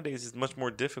nowadays it's much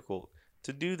more difficult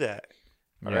to do that.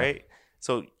 All Yeah. right.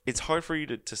 So it's hard for you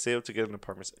to save up to get an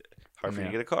apartment. Hard for you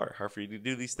Yeah. to get a car. Hard for you to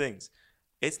do these things.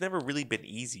 It's never really been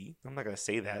easy. I'm not gonna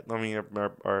say that. I mean,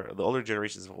 the older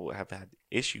generations will have had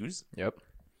issues, Yep.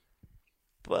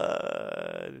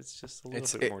 but it's just a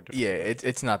little bit more difficult. Yeah,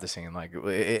 it's not the same. Like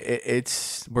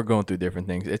it's we're going through different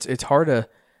things. It's hard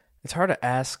to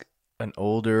ask an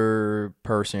older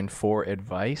person for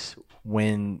advice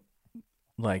when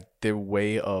like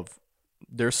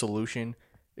their solution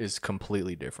is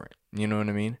completely different. You know what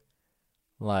I mean?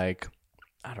 Like,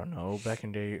 I don't know, back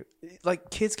in the day, like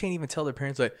kids can't even tell their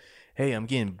parents like, "Hey, I'm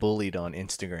getting bullied on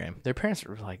Instagram." Their parents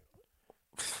are like,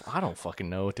 "I don't fucking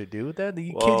know what to do with that."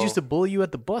 The kids used to bully you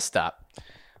at the bus stop.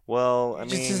 Well, I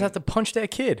You mean, just have to punch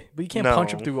that kid, but you can't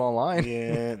punch him No. through online.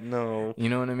 yeah, no. You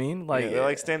know what I mean? Like, They're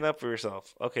like, stand up for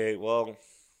yourself. Okay, well,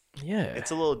 yeah,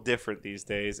 it's a little different these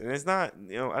days, and it's not.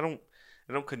 I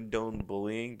don't condone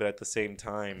bullying, but at the same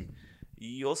time,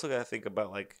 you also got to think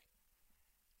about like,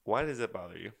 why does it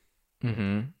bother you?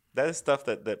 mm-hmm. That is stuff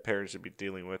that parents should be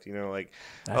dealing with. Like,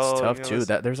 That's tough too. let's-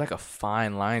 That there's like a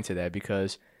fine line to that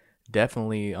because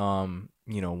definitely,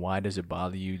 why does it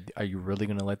bother you? Are you really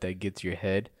gonna let that get to your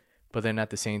head? But then at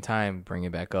the same time, bring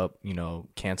it back up,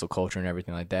 cancel culture and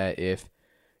everything like that. If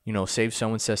say if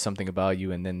someone says something about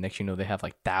you, and then next they have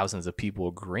like thousands of people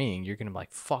agreeing, you're gonna be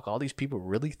like, "Fuck, all these people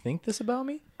really think this about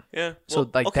me." yeah. So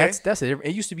well, like okay. that's it.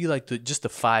 It used to be like just the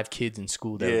 5 kids in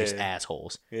school that were just Yeah.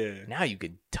 assholes. yeah, Now you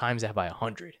could times that by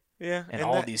 100. yeah, And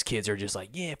all these kids are just like,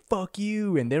 yeah, fuck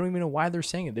you. And they don't even know why they're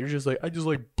saying it. They're just like, I just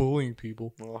like bullying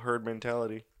people. well, herd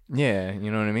mentality. Yeah, you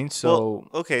know what I mean? So,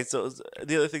 okay. So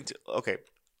the other thing, okay,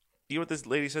 you know what this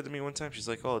lady said to me one time? She's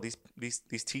like, "Oh, these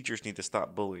teachers need to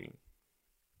stop bullying."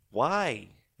 Why?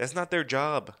 That's not their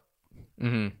job.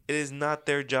 mhm, It is not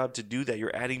their job to do that.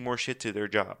 You're adding more shit to their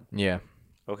job. yeah,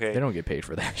 Okay. they don't get paid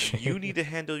for that shit. You need to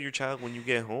handle your child when you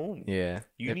get home. yeah.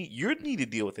 You need to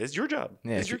deal with it. It's your job.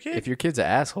 Yeah, It's your kid. If your kid's an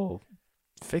asshole,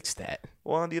 fix that.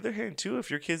 Well, on the other hand, too, if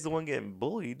your kid's the one getting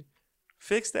bullied,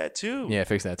 Fix that too. Yeah,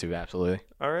 fix that too. Absolutely.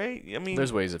 All right. I mean,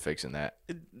 There's ways of fixing that.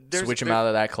 there's Switch them out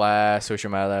of that class. Switch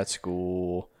them out of that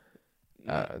school.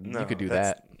 No, You could do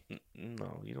that.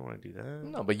 No, you don't want to do that.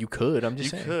 No, but you could. I'm just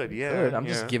You saying. could, yeah, I'm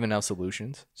yeah. just giving out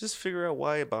solutions. Just figure out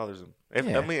why it bothers him.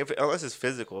 Yeah. I mean, unless it's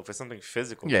physical. If it's something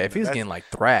physical, Yeah, then if he's that's- getting like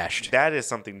thrashed, that is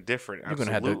something different. you're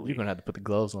gonna have to Absolutely. put the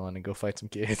gloves on and go fight some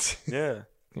kids. Yeah,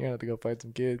 You're gonna have to go fight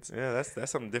some kids. yeah.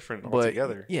 That's something different But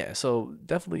altogether. yeah, so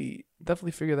definitely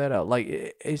figure that out. Like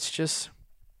it's just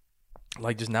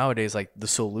like just nowadays, like the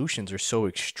solutions are so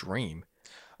extreme.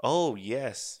 Oh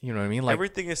yes. You know what I mean? Like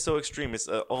Everything is so extreme. It's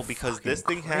because this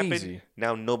thing fucking happened. crazy.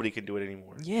 Now nobody can do it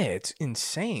anymore. yeah, it's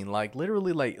insane. Like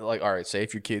literally, like all right, say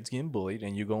if your kid's getting bullied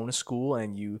and you're going to school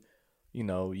and you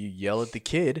yell at the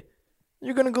kid,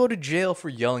 you're gonna go to jail for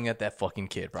yelling at that fucking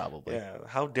kid, probably. Yeah.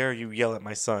 How dare you yell at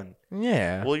my son?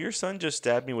 Yeah. Well, your son just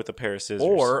stabbed me with a pair of scissors.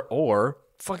 Or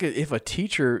fuck it, if a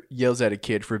teacher yells at a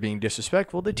kid for being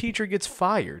disrespectful, the teacher gets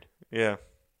fired yeah.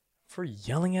 for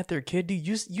yelling at their kid. Dude,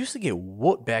 used to get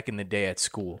whooped back in the day at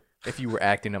school if you were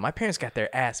acting up. My parents got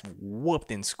their ass whooped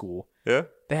in school. Yeah.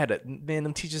 They had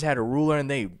them teachers had a ruler and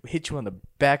they hit you on the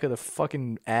back of the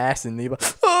fucking ass and they like,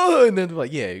 oh, and then they're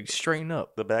like, yeah, straighten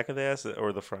up. The back of the ass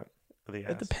or the front of the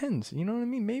ass? It depends. You know what I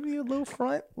mean? Maybe a little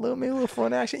front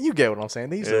action. You get what I'm saying?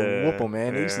 They used to whoop them,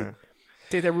 man. They used to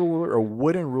take that ruler, a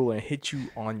wooden ruler, and hit you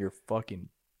on your fucking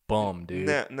bum, dude.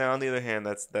 Now, on the other hand,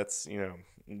 that's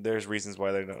there's reasons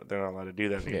why they're not allowed to do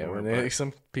that Yeah, anymore. well, but-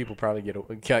 some people probably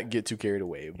get too carried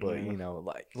away, but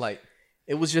like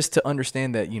it was just to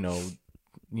understand that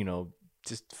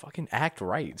just fucking act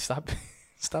right. Stop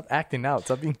acting out.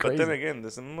 Stop being crazy. But then again,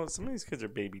 some of these kids are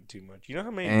babied too much. You know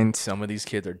how many? And some of these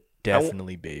kids are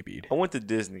definitely babied. I went to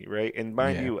Disney, right? And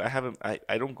mind Yeah. you,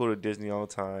 I don't go to Disney all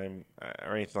the time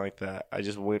or anything like that. I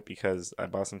just went because I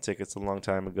bought some tickets a long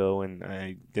time ago and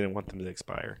I didn't want them to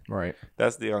expire. Right.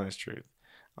 That's the honest truth.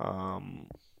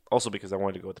 Also because I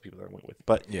wanted to go with the people that I went with.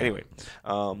 But Yeah. anyway,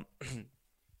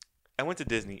 I went to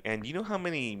Disney, and you know how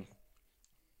many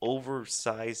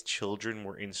oversized children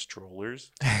were in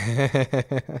strollers?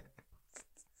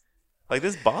 Like,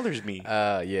 this bothers me.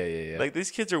 Yeah. Like,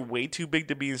 these kids are way too big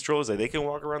to be in strollers. Like, they can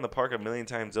walk around the park a million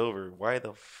times over. Why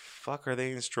the fuck are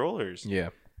they in strollers? Yeah.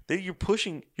 You're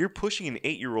pushing an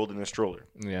 8-year-old in a stroller.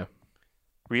 Yeah.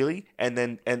 Really? And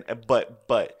then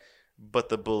but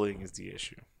the bullying is the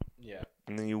issue. Yeah.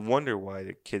 And then you wonder why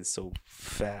the kid's so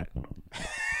fat.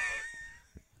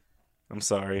 I'm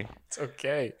sorry. It's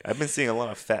okay. I've been seeing a lot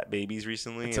of fat babies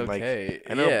recently. It's and like, okay.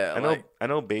 I know, Yeah, I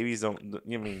know babies don't.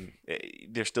 I mean,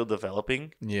 they're still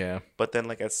developing. Yeah. But then,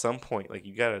 like, at some point, like,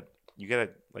 you gotta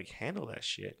like handle that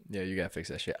shit Yeah, you gotta fix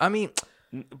that shit. I mean,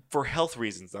 for health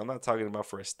reasons. I'm not talking about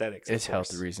for aesthetics. of it's course.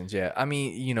 health reasons. Yeah. I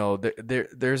mean,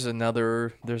 there's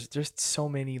just so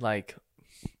many like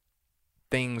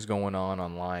things going on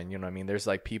online. You know what I mean? There's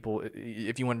like people.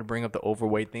 If you want to bring up the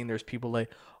overweight thing, there's people like,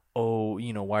 oh,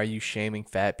 why are you shaming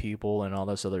fat people and all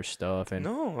this other stuff? And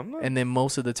No, I'm not. and then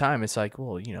most of the time it's like,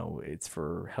 well, it's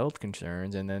for health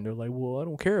concerns. And then they're like, well, I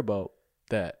don't care about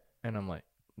that. And I'm like,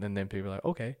 and then people are like,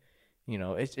 okay.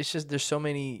 It's just there's so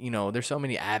many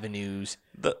avenues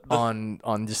on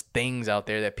just things out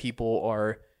there that people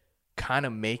are kind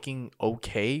of making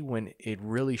okay when it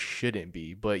really shouldn't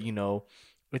be. But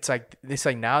it's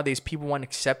like nowadays people want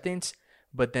acceptance,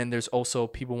 but then there's also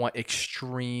people want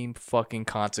extreme fucking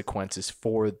consequences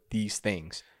for these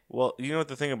things. Well, you know what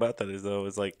the thing about that is, though,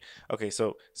 is like, okay,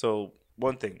 so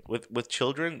one thing with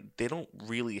children, they don't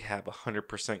really have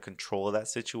 100% control of that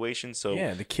situation. So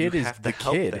Yeah, the kid you is have the to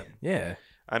help kid. them. Yeah.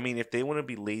 I mean, if they want to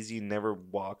be lazy and never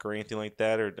walk or anything like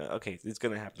that, or okay, it's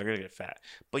gonna happen. They're gonna get fat,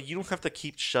 but you don't have to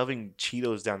keep shoving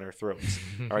Cheetos down their throats,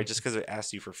 all right? Just because they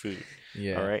asked you for food,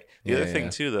 Yeah. all right. The Yeah, other thing yeah.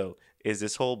 too, though, is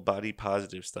this whole body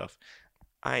positive stuff.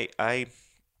 I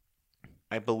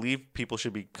believe people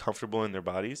should be comfortable in their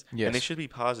bodies, and they Yes. should be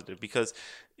positive, because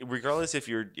regardless if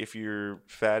you're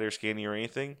fat or skinny or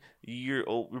anything, your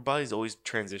body's always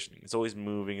transitioning. It's always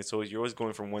moving. You're always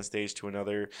going from one stage to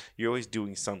another. You're always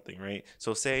doing something, right?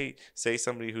 So say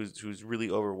somebody who's really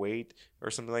overweight or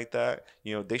something like that,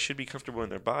 they should be comfortable in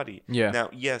their body. Yeah. Now,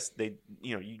 yes, they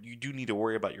you do need to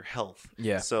worry about your health.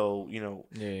 Yeah. So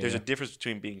there's Yeah. a difference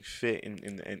between being fit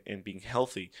and being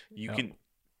healthy.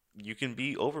 You can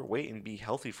be overweight and be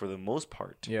healthy for the most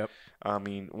part. Yep. I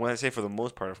mean, when I say for the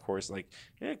most part, of course, like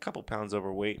a couple pounds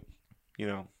overweight,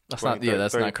 That's 20, not. Yeah,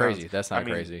 that's 30 not crazy. pounds. That's I not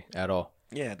mean, crazy at all.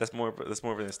 Yeah, that's more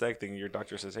of an aesthetic thing. Your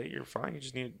doctor says, "Hey, you're fine. You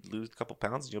just need to lose a couple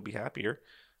pounds and you'll be happier."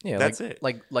 Yeah, That's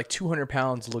like it. like 200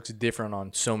 pounds looks different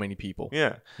on so many people.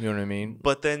 Yeah. You know what I mean?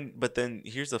 But then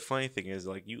here's the funny thing is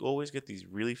like you always get these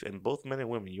really and both men and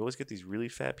women, you always get these really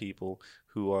fat people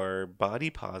who are body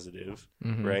positive,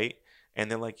 Mhm. right? And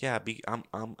they're like, "Yeah,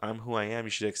 I'm who I am. You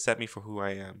should accept me for who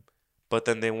I am." But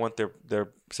then they want their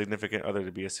significant other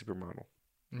to be a supermodel.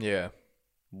 Yeah.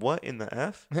 What in the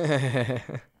F?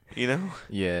 You know?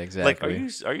 Yeah, Like, exactly.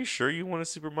 are you sure you want a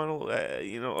supermodel?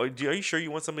 Or are you sure you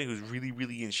want somebody who's really,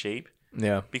 really in shape?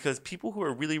 Yeah. Because people who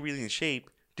are really, really in shape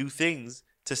do things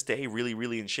to stay really,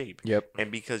 really in shape. Yep.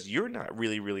 And because you're not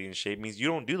really, really in shape means you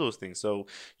don't do those things. So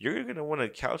you're gonna want to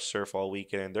couch surf all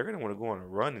weekend, and they're gonna want to go on a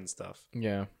run and stuff.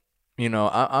 Yeah. You know,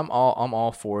 I'm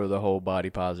all for the whole body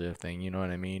positive thing. You know what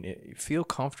I mean? Feel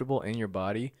comfortable in your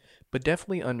body, but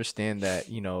definitely understand that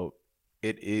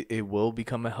it will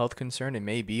become a health concern. It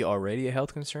may be already a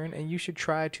health concern, and you should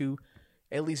try to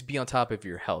at least be on top of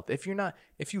your health. If you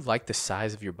like the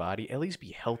size of your body, at least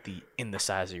be healthy in the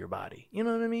size of your body. You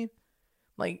know what I mean?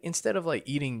 Like instead of like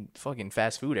eating fucking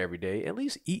fast food every day, at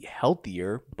least eat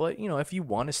healthier. But if you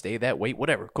want to stay that weight,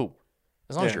 whatever, cool.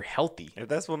 As long as Yeah. you're healthy. If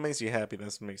that's what makes you happy,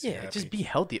 that's what makes you Yeah, happy. just be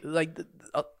healthy. Like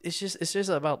it's just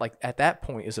about like at that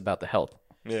point it's about the health.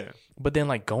 Yeah. But then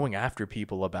like going after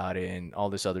people about it and all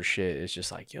this other shit is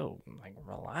just like, yo, like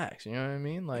relax. You know what I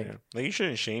mean? Like Yeah. Like you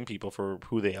shouldn't shame people for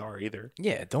who they are either,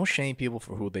 yeah, don't shame people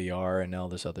for who they are and all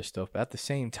this other stuff. But at the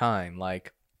same time,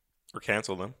 like or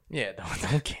cancel them. yeah,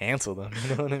 don't cancel them.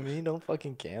 You know what I mean? Don't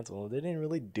fucking cancel them. They didn't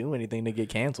really do anything to get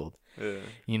canceled.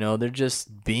 Yeah. They're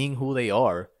just being who they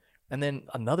are. And then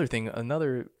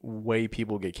another way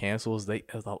people get canceled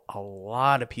is a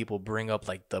lot of people bring up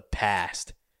like the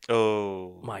past.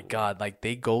 Oh My God, like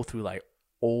they go through like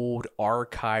old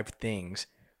archived things,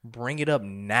 bring it up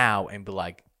now and be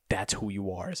like, that's who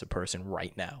you are as a person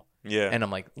right now. Yeah. And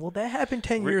I'm like, well, that happened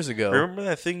 10 years ago. Remember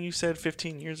that thing you said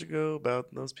 15 years ago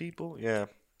about those people? Yeah.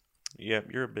 Yeah,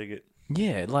 you're a bigot.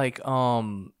 Yeah, like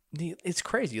it's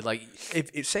crazy. Like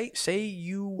if say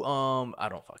you I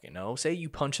don't fucking know. Say you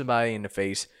punch somebody in the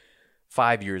face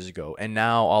 5 years ago, and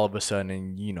now all of a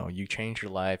sudden, you change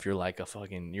your life.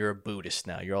 You're a Buddhist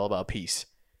now. You're all about peace.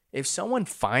 If someone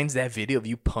finds that video of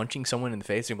you punching someone in the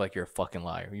face, they're like, you're a fucking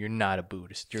liar. You're not a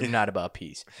Buddhist. You're not about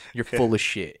peace. You're full of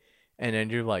shit. And then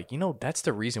you're like, that's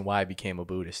the reason why I became a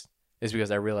Buddhist. Is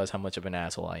because I realized how much of an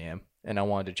asshole I am, and I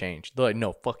wanted to change. They're like,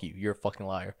 no, fuck you. You're a fucking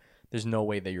liar. There's no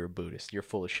way that you're a Buddhist. You're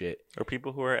full of shit. Or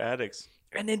people who are addicts.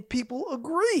 And then people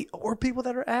agree. Or people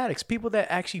that are addicts. People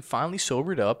that actually finally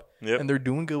sobered up. Yep. And they're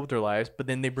doing good with their lives. But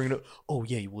then they bring it up, oh,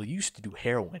 yeah, well, you used to do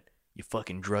heroin. You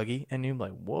fucking druggie. And you're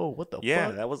like, whoa, what the Yeah,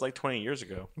 fuck? that was like 20 years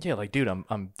ago. Yeah, like, dude,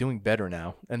 I'm doing better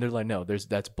now. And they're like, no,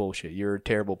 that's bullshit. You're a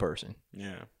terrible person.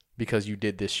 Yeah. Because you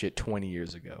did this shit 20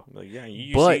 years ago. Like, yeah,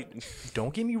 But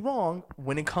don't get me wrong.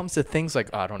 When it comes to things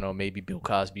like, I don't know, maybe Bill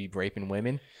Cosby raping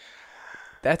women,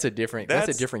 that's a different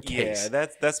case. Yeah,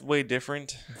 that's way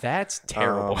different. That's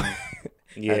terrible.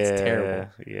 Yeah, That's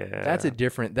terrible. Yeah,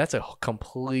 That's a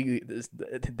completely,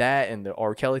 that and the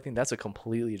R. Kelly thing, that's a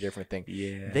completely different thing.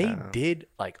 Yeah, They did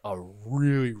like a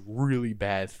really, really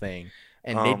bad thing,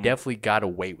 and they definitely got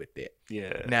away with it.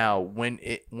 Yeah. Now,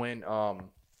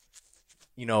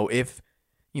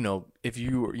 if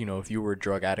you were a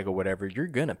drug addict or whatever, you're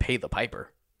gonna pay the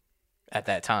piper at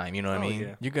that time. You know what I mean?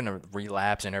 Yeah. You're gonna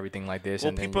relapse and everything like this. Well,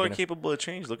 and then people are capable of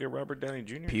change. Look at Robert Downey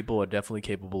Jr. people are definitely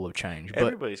capable of change. But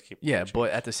Everybody's capable. yeah, of change.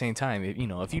 but at the same time,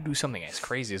 if you do something as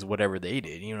crazy as whatever they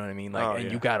did, you know what I mean? Like,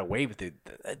 and you got away with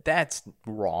it, that's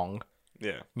wrong.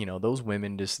 Yeah. Those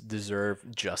women just deserve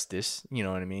justice. You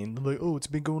know what I mean? They're like, oh, it's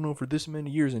been going on for this many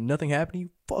years and nothing happened to you.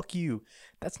 Fuck you.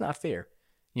 That's not fair.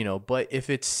 But if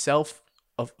it's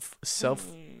if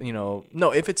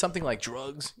it's something like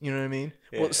drugs, you know what I mean?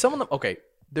 Yeah. Well, some of them, okay,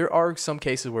 there are some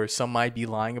cases where some might be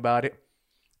lying about it.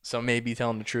 Some may be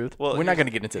telling the truth. Well, we're not going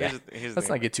to get into that. Here's the Let's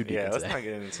thing. not get too deep into let's that. not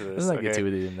get into this. Let's not get okay?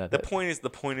 too deep into that. The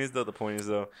point is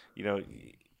though,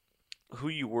 who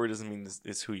you were doesn't mean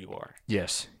it's who you are.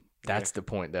 Yes. That's the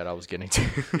point that I was getting to.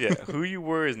 Yeah, who you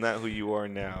were is not who you are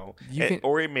now.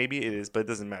 Or maybe it is, but it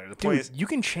doesn't matter. The point is, you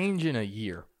can change in a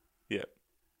year. yeah.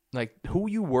 Like who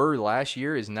you were last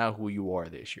year is not who you are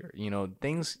this year.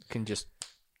 Things can just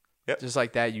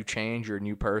like that. You change. You're a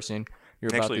new person. You're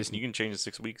Actually, about this. you can change in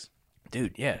 6 weeks.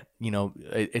 Dude, yeah.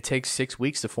 It takes 6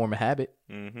 weeks to form a habit.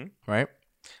 Mm-hmm. Right.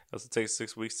 It also takes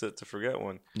 6 weeks to forget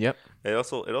one. Yep. It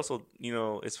also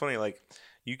it's funny, like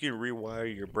You can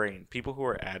rewire your brain. People who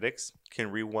are addicts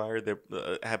can rewire their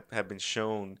have been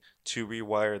shown to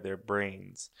rewire their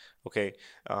brains. Okay,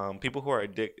 people who are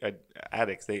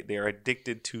addicts, they are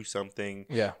addicted to something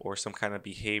Yeah. or some kind of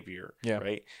behavior, Yeah.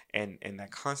 right? And that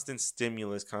constant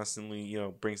stimulus constantly,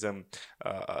 brings them,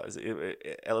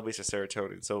 it elevates their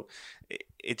serotonin. So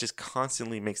it just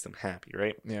constantly makes them happy,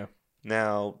 right? Yeah.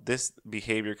 Now, this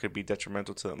behavior could be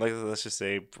detrimental to them. Like, let's just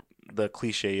say the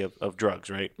cliche of drugs,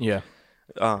 right? Yeah.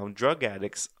 Drug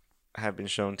addicts have been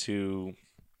shown to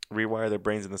rewire their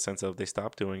brains in the sense of they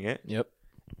stop doing it, Yep.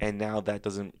 and now that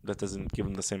doesn't give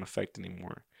them the same effect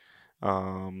anymore.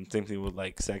 Same thing with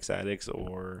like sex addicts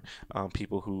or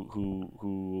people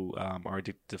who are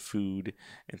addicted to food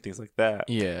and things like that.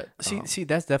 Yeah. See,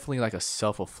 that's definitely like a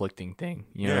self-afflicting thing.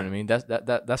 You know what I mean? That's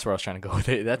where I was trying to go with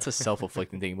it. That's a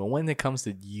self-afflicting thing. But when it comes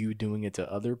to you doing it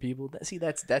to other people, that's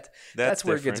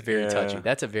where it gets different. very touchy. Yeah.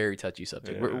 That's a very touchy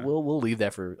subject. Yeah. We'll leave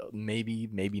that for maybe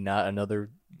not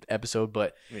another episode,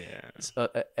 but Yeah.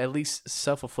 at least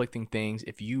self-afflicting things.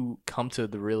 If you come to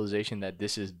the realization that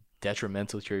this is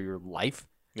detrimental to your life,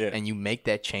 Yeah. and you make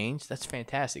that change, that's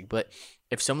fantastic. But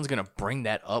if someone's gonna bring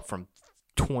that up from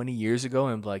 20 years ago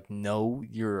and be like, no,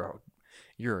 you're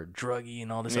a druggie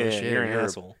and all this other shit, You're an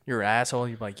asshole. you're an asshole,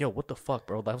 you're like, yo, what the fuck,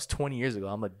 bro? That was 20 years ago.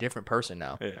 I'm a different person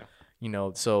now.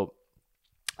 Yeah. So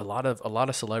a lot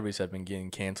of celebrities have been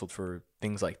getting canceled for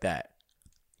things like that.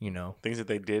 Things that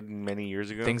they did many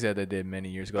years ago. Things that they did many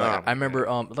years ago. Oh, I remember,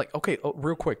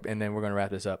 real quick, and then we're gonna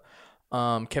wrap this up.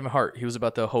 Kevin Hart, he was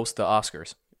about to host the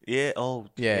Oscars. Yeah. Oh.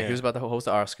 Yeah, he was about to host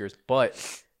the Oscars, but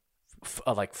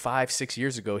like 5-6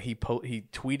 years ago, he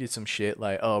tweeted some shit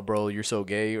like, "Oh, bro, you're so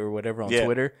gay" or whatever on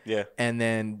Twitter. Yeah. And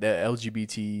then the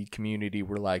LGBT community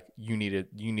were like, "You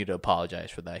need to apologize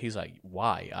for that." He's like,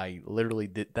 "Why? I literally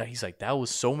did that." He's like, "That was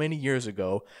so many years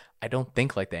ago. I don't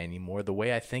think like that anymore. The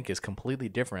way I think is completely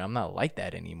different. I'm not like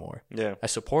that anymore. Yeah. I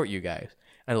support you guys."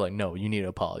 And they're like, "No, you need to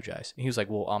apologize." And he was like,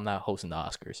 "Well, I'm not hosting the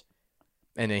Oscars."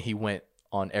 And then he went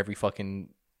on every fucking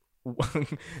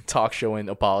talk show and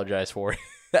apologized for it.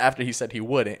 After he said he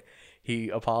wouldn't, he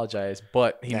apologized,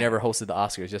 but he never hosted the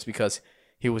Oscars just because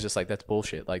he was just like, that's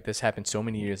bullshit. Like, this happened so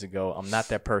many years ago. I'm not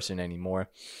that person anymore.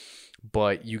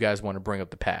 But you guys want to bring up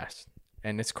the past.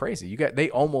 And it's crazy. They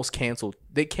almost canceled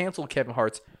Kevin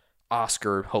Hart's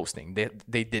Oscar hosting.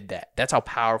 They did that. That's how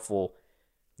powerful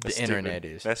the internet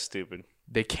is. That's stupid.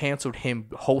 They canceled him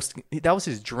hosting. That was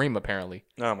his dream, apparently.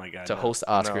 Oh my god. To host the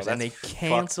Oscars, and they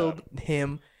canceled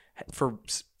him for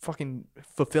fucking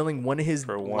fulfilling one of his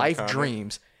life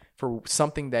dreams for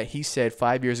something that he said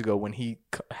 5 years ago when he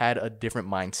had a different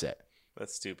mindset.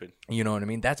 That's stupid. You know what I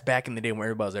mean? That's back in the day when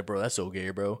everybody was like, "Bro, that's so gay,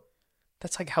 bro."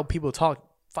 That's like how people talk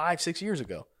 5-6 years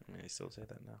ago. Yeah, they still say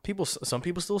that now. Some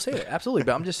people still say it, absolutely.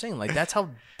 But I'm just saying, like, that's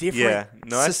how different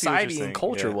society and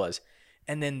culture was.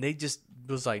 And then they just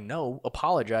was like, no,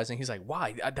 apologizing. He's like,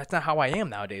 why? That's not how I am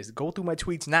nowadays. Go through my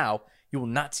tweets now. You will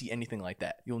not see anything like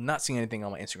that. You will not see anything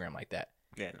on my Instagram like that.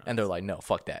 Yeah. No, and they're like, no,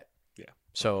 fuck that. Yeah.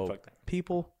 So fuck that.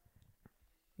 People,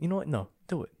 you know what? No,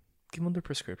 do it. Give them their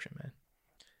prescription, man.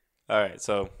 All right.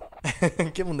 So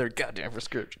give them their goddamn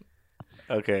prescription.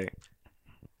 Okay.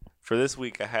 For this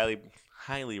week, I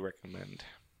highly recommend.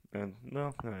 And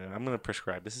no, I'm gonna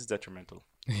prescribe. This is detrimental.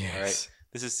 Yes. All right.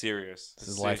 This is serious. This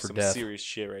is life or some death. serious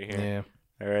shit right here. Yeah.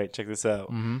 All right, check this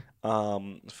out.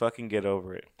 Mm-hmm. Fucking get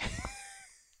over it.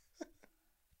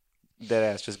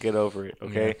 Deadass, just get over it,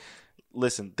 okay? Yeah.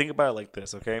 Listen, think about it like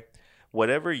this, okay?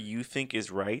 Whatever you think is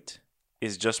right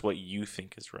is just what you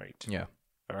think is right. Yeah.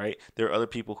 All right? There are other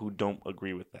people who don't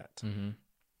agree with that. Mm-hmm.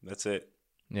 That's it.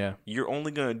 Yeah. You're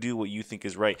only going to do what you think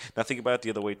is right. Now, think about it the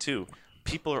other way, too.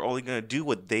 People are only going to do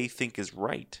what they think is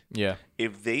right. Yeah.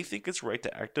 If they think it's right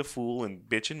to act a fool and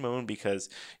bitch and moan because,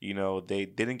 they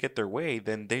didn't get their way,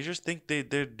 then they just think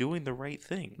they're doing the right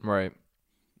thing. Right.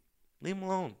 Leave them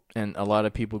alone. And a lot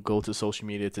of people go to social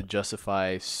media to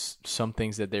justify some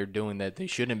things that they're doing that they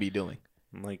shouldn't be doing.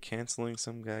 Like canceling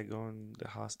some guy going to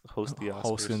host the Oscars.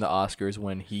 Hosting the Oscars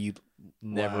when he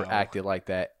never acted like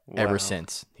that ever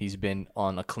since. He's been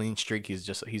on a clean streak.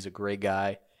 He's a great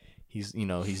guy. He's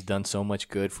done so much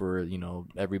good for,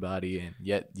 everybody, and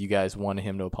yet you guys wanted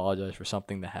him to apologize for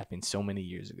something that happened so many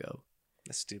years ago.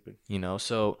 That's stupid.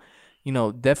 So,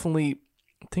 definitely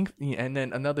think. And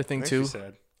then another thing too.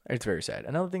 Sad. It's very sad.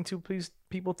 Another thing too, please,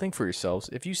 people, think for yourselves.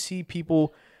 If you see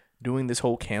people doing this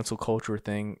whole cancel culture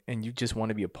thing and you just want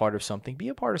to be a part of something, be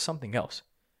a part of something else.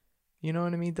 You know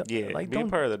what I mean? Yeah, be a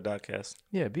part of the Dotcast.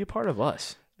 Yeah, be a part of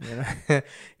us.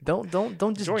 Don't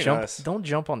just Join jump. us. Don't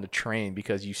jump on the train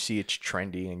because you see it's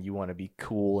trendy and you want to be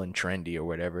cool and trendy or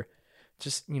whatever.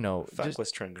 just Fuck just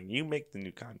what's trending. You make the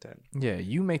new content. yeah,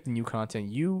 you make the new content.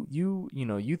 You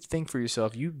think for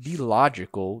yourself. You be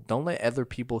logical. Don't let other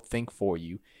people think for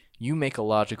you. You make a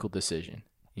logical decision.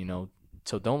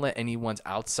 So don't let anyone's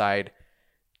outside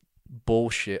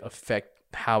bullshit affect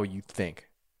how you think.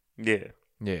 Yeah.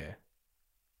 Yeah.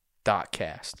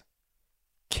 Dotcast.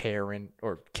 Karen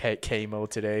or Kmo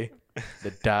today.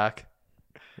 The doc.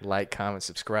 Like, comment,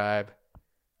 subscribe.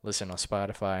 Listen on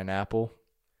Spotify and Apple.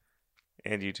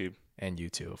 And YouTube. And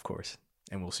YouTube, of course.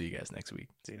 And we'll see you guys next week.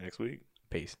 See you next week.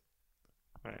 Peace.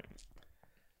 All right.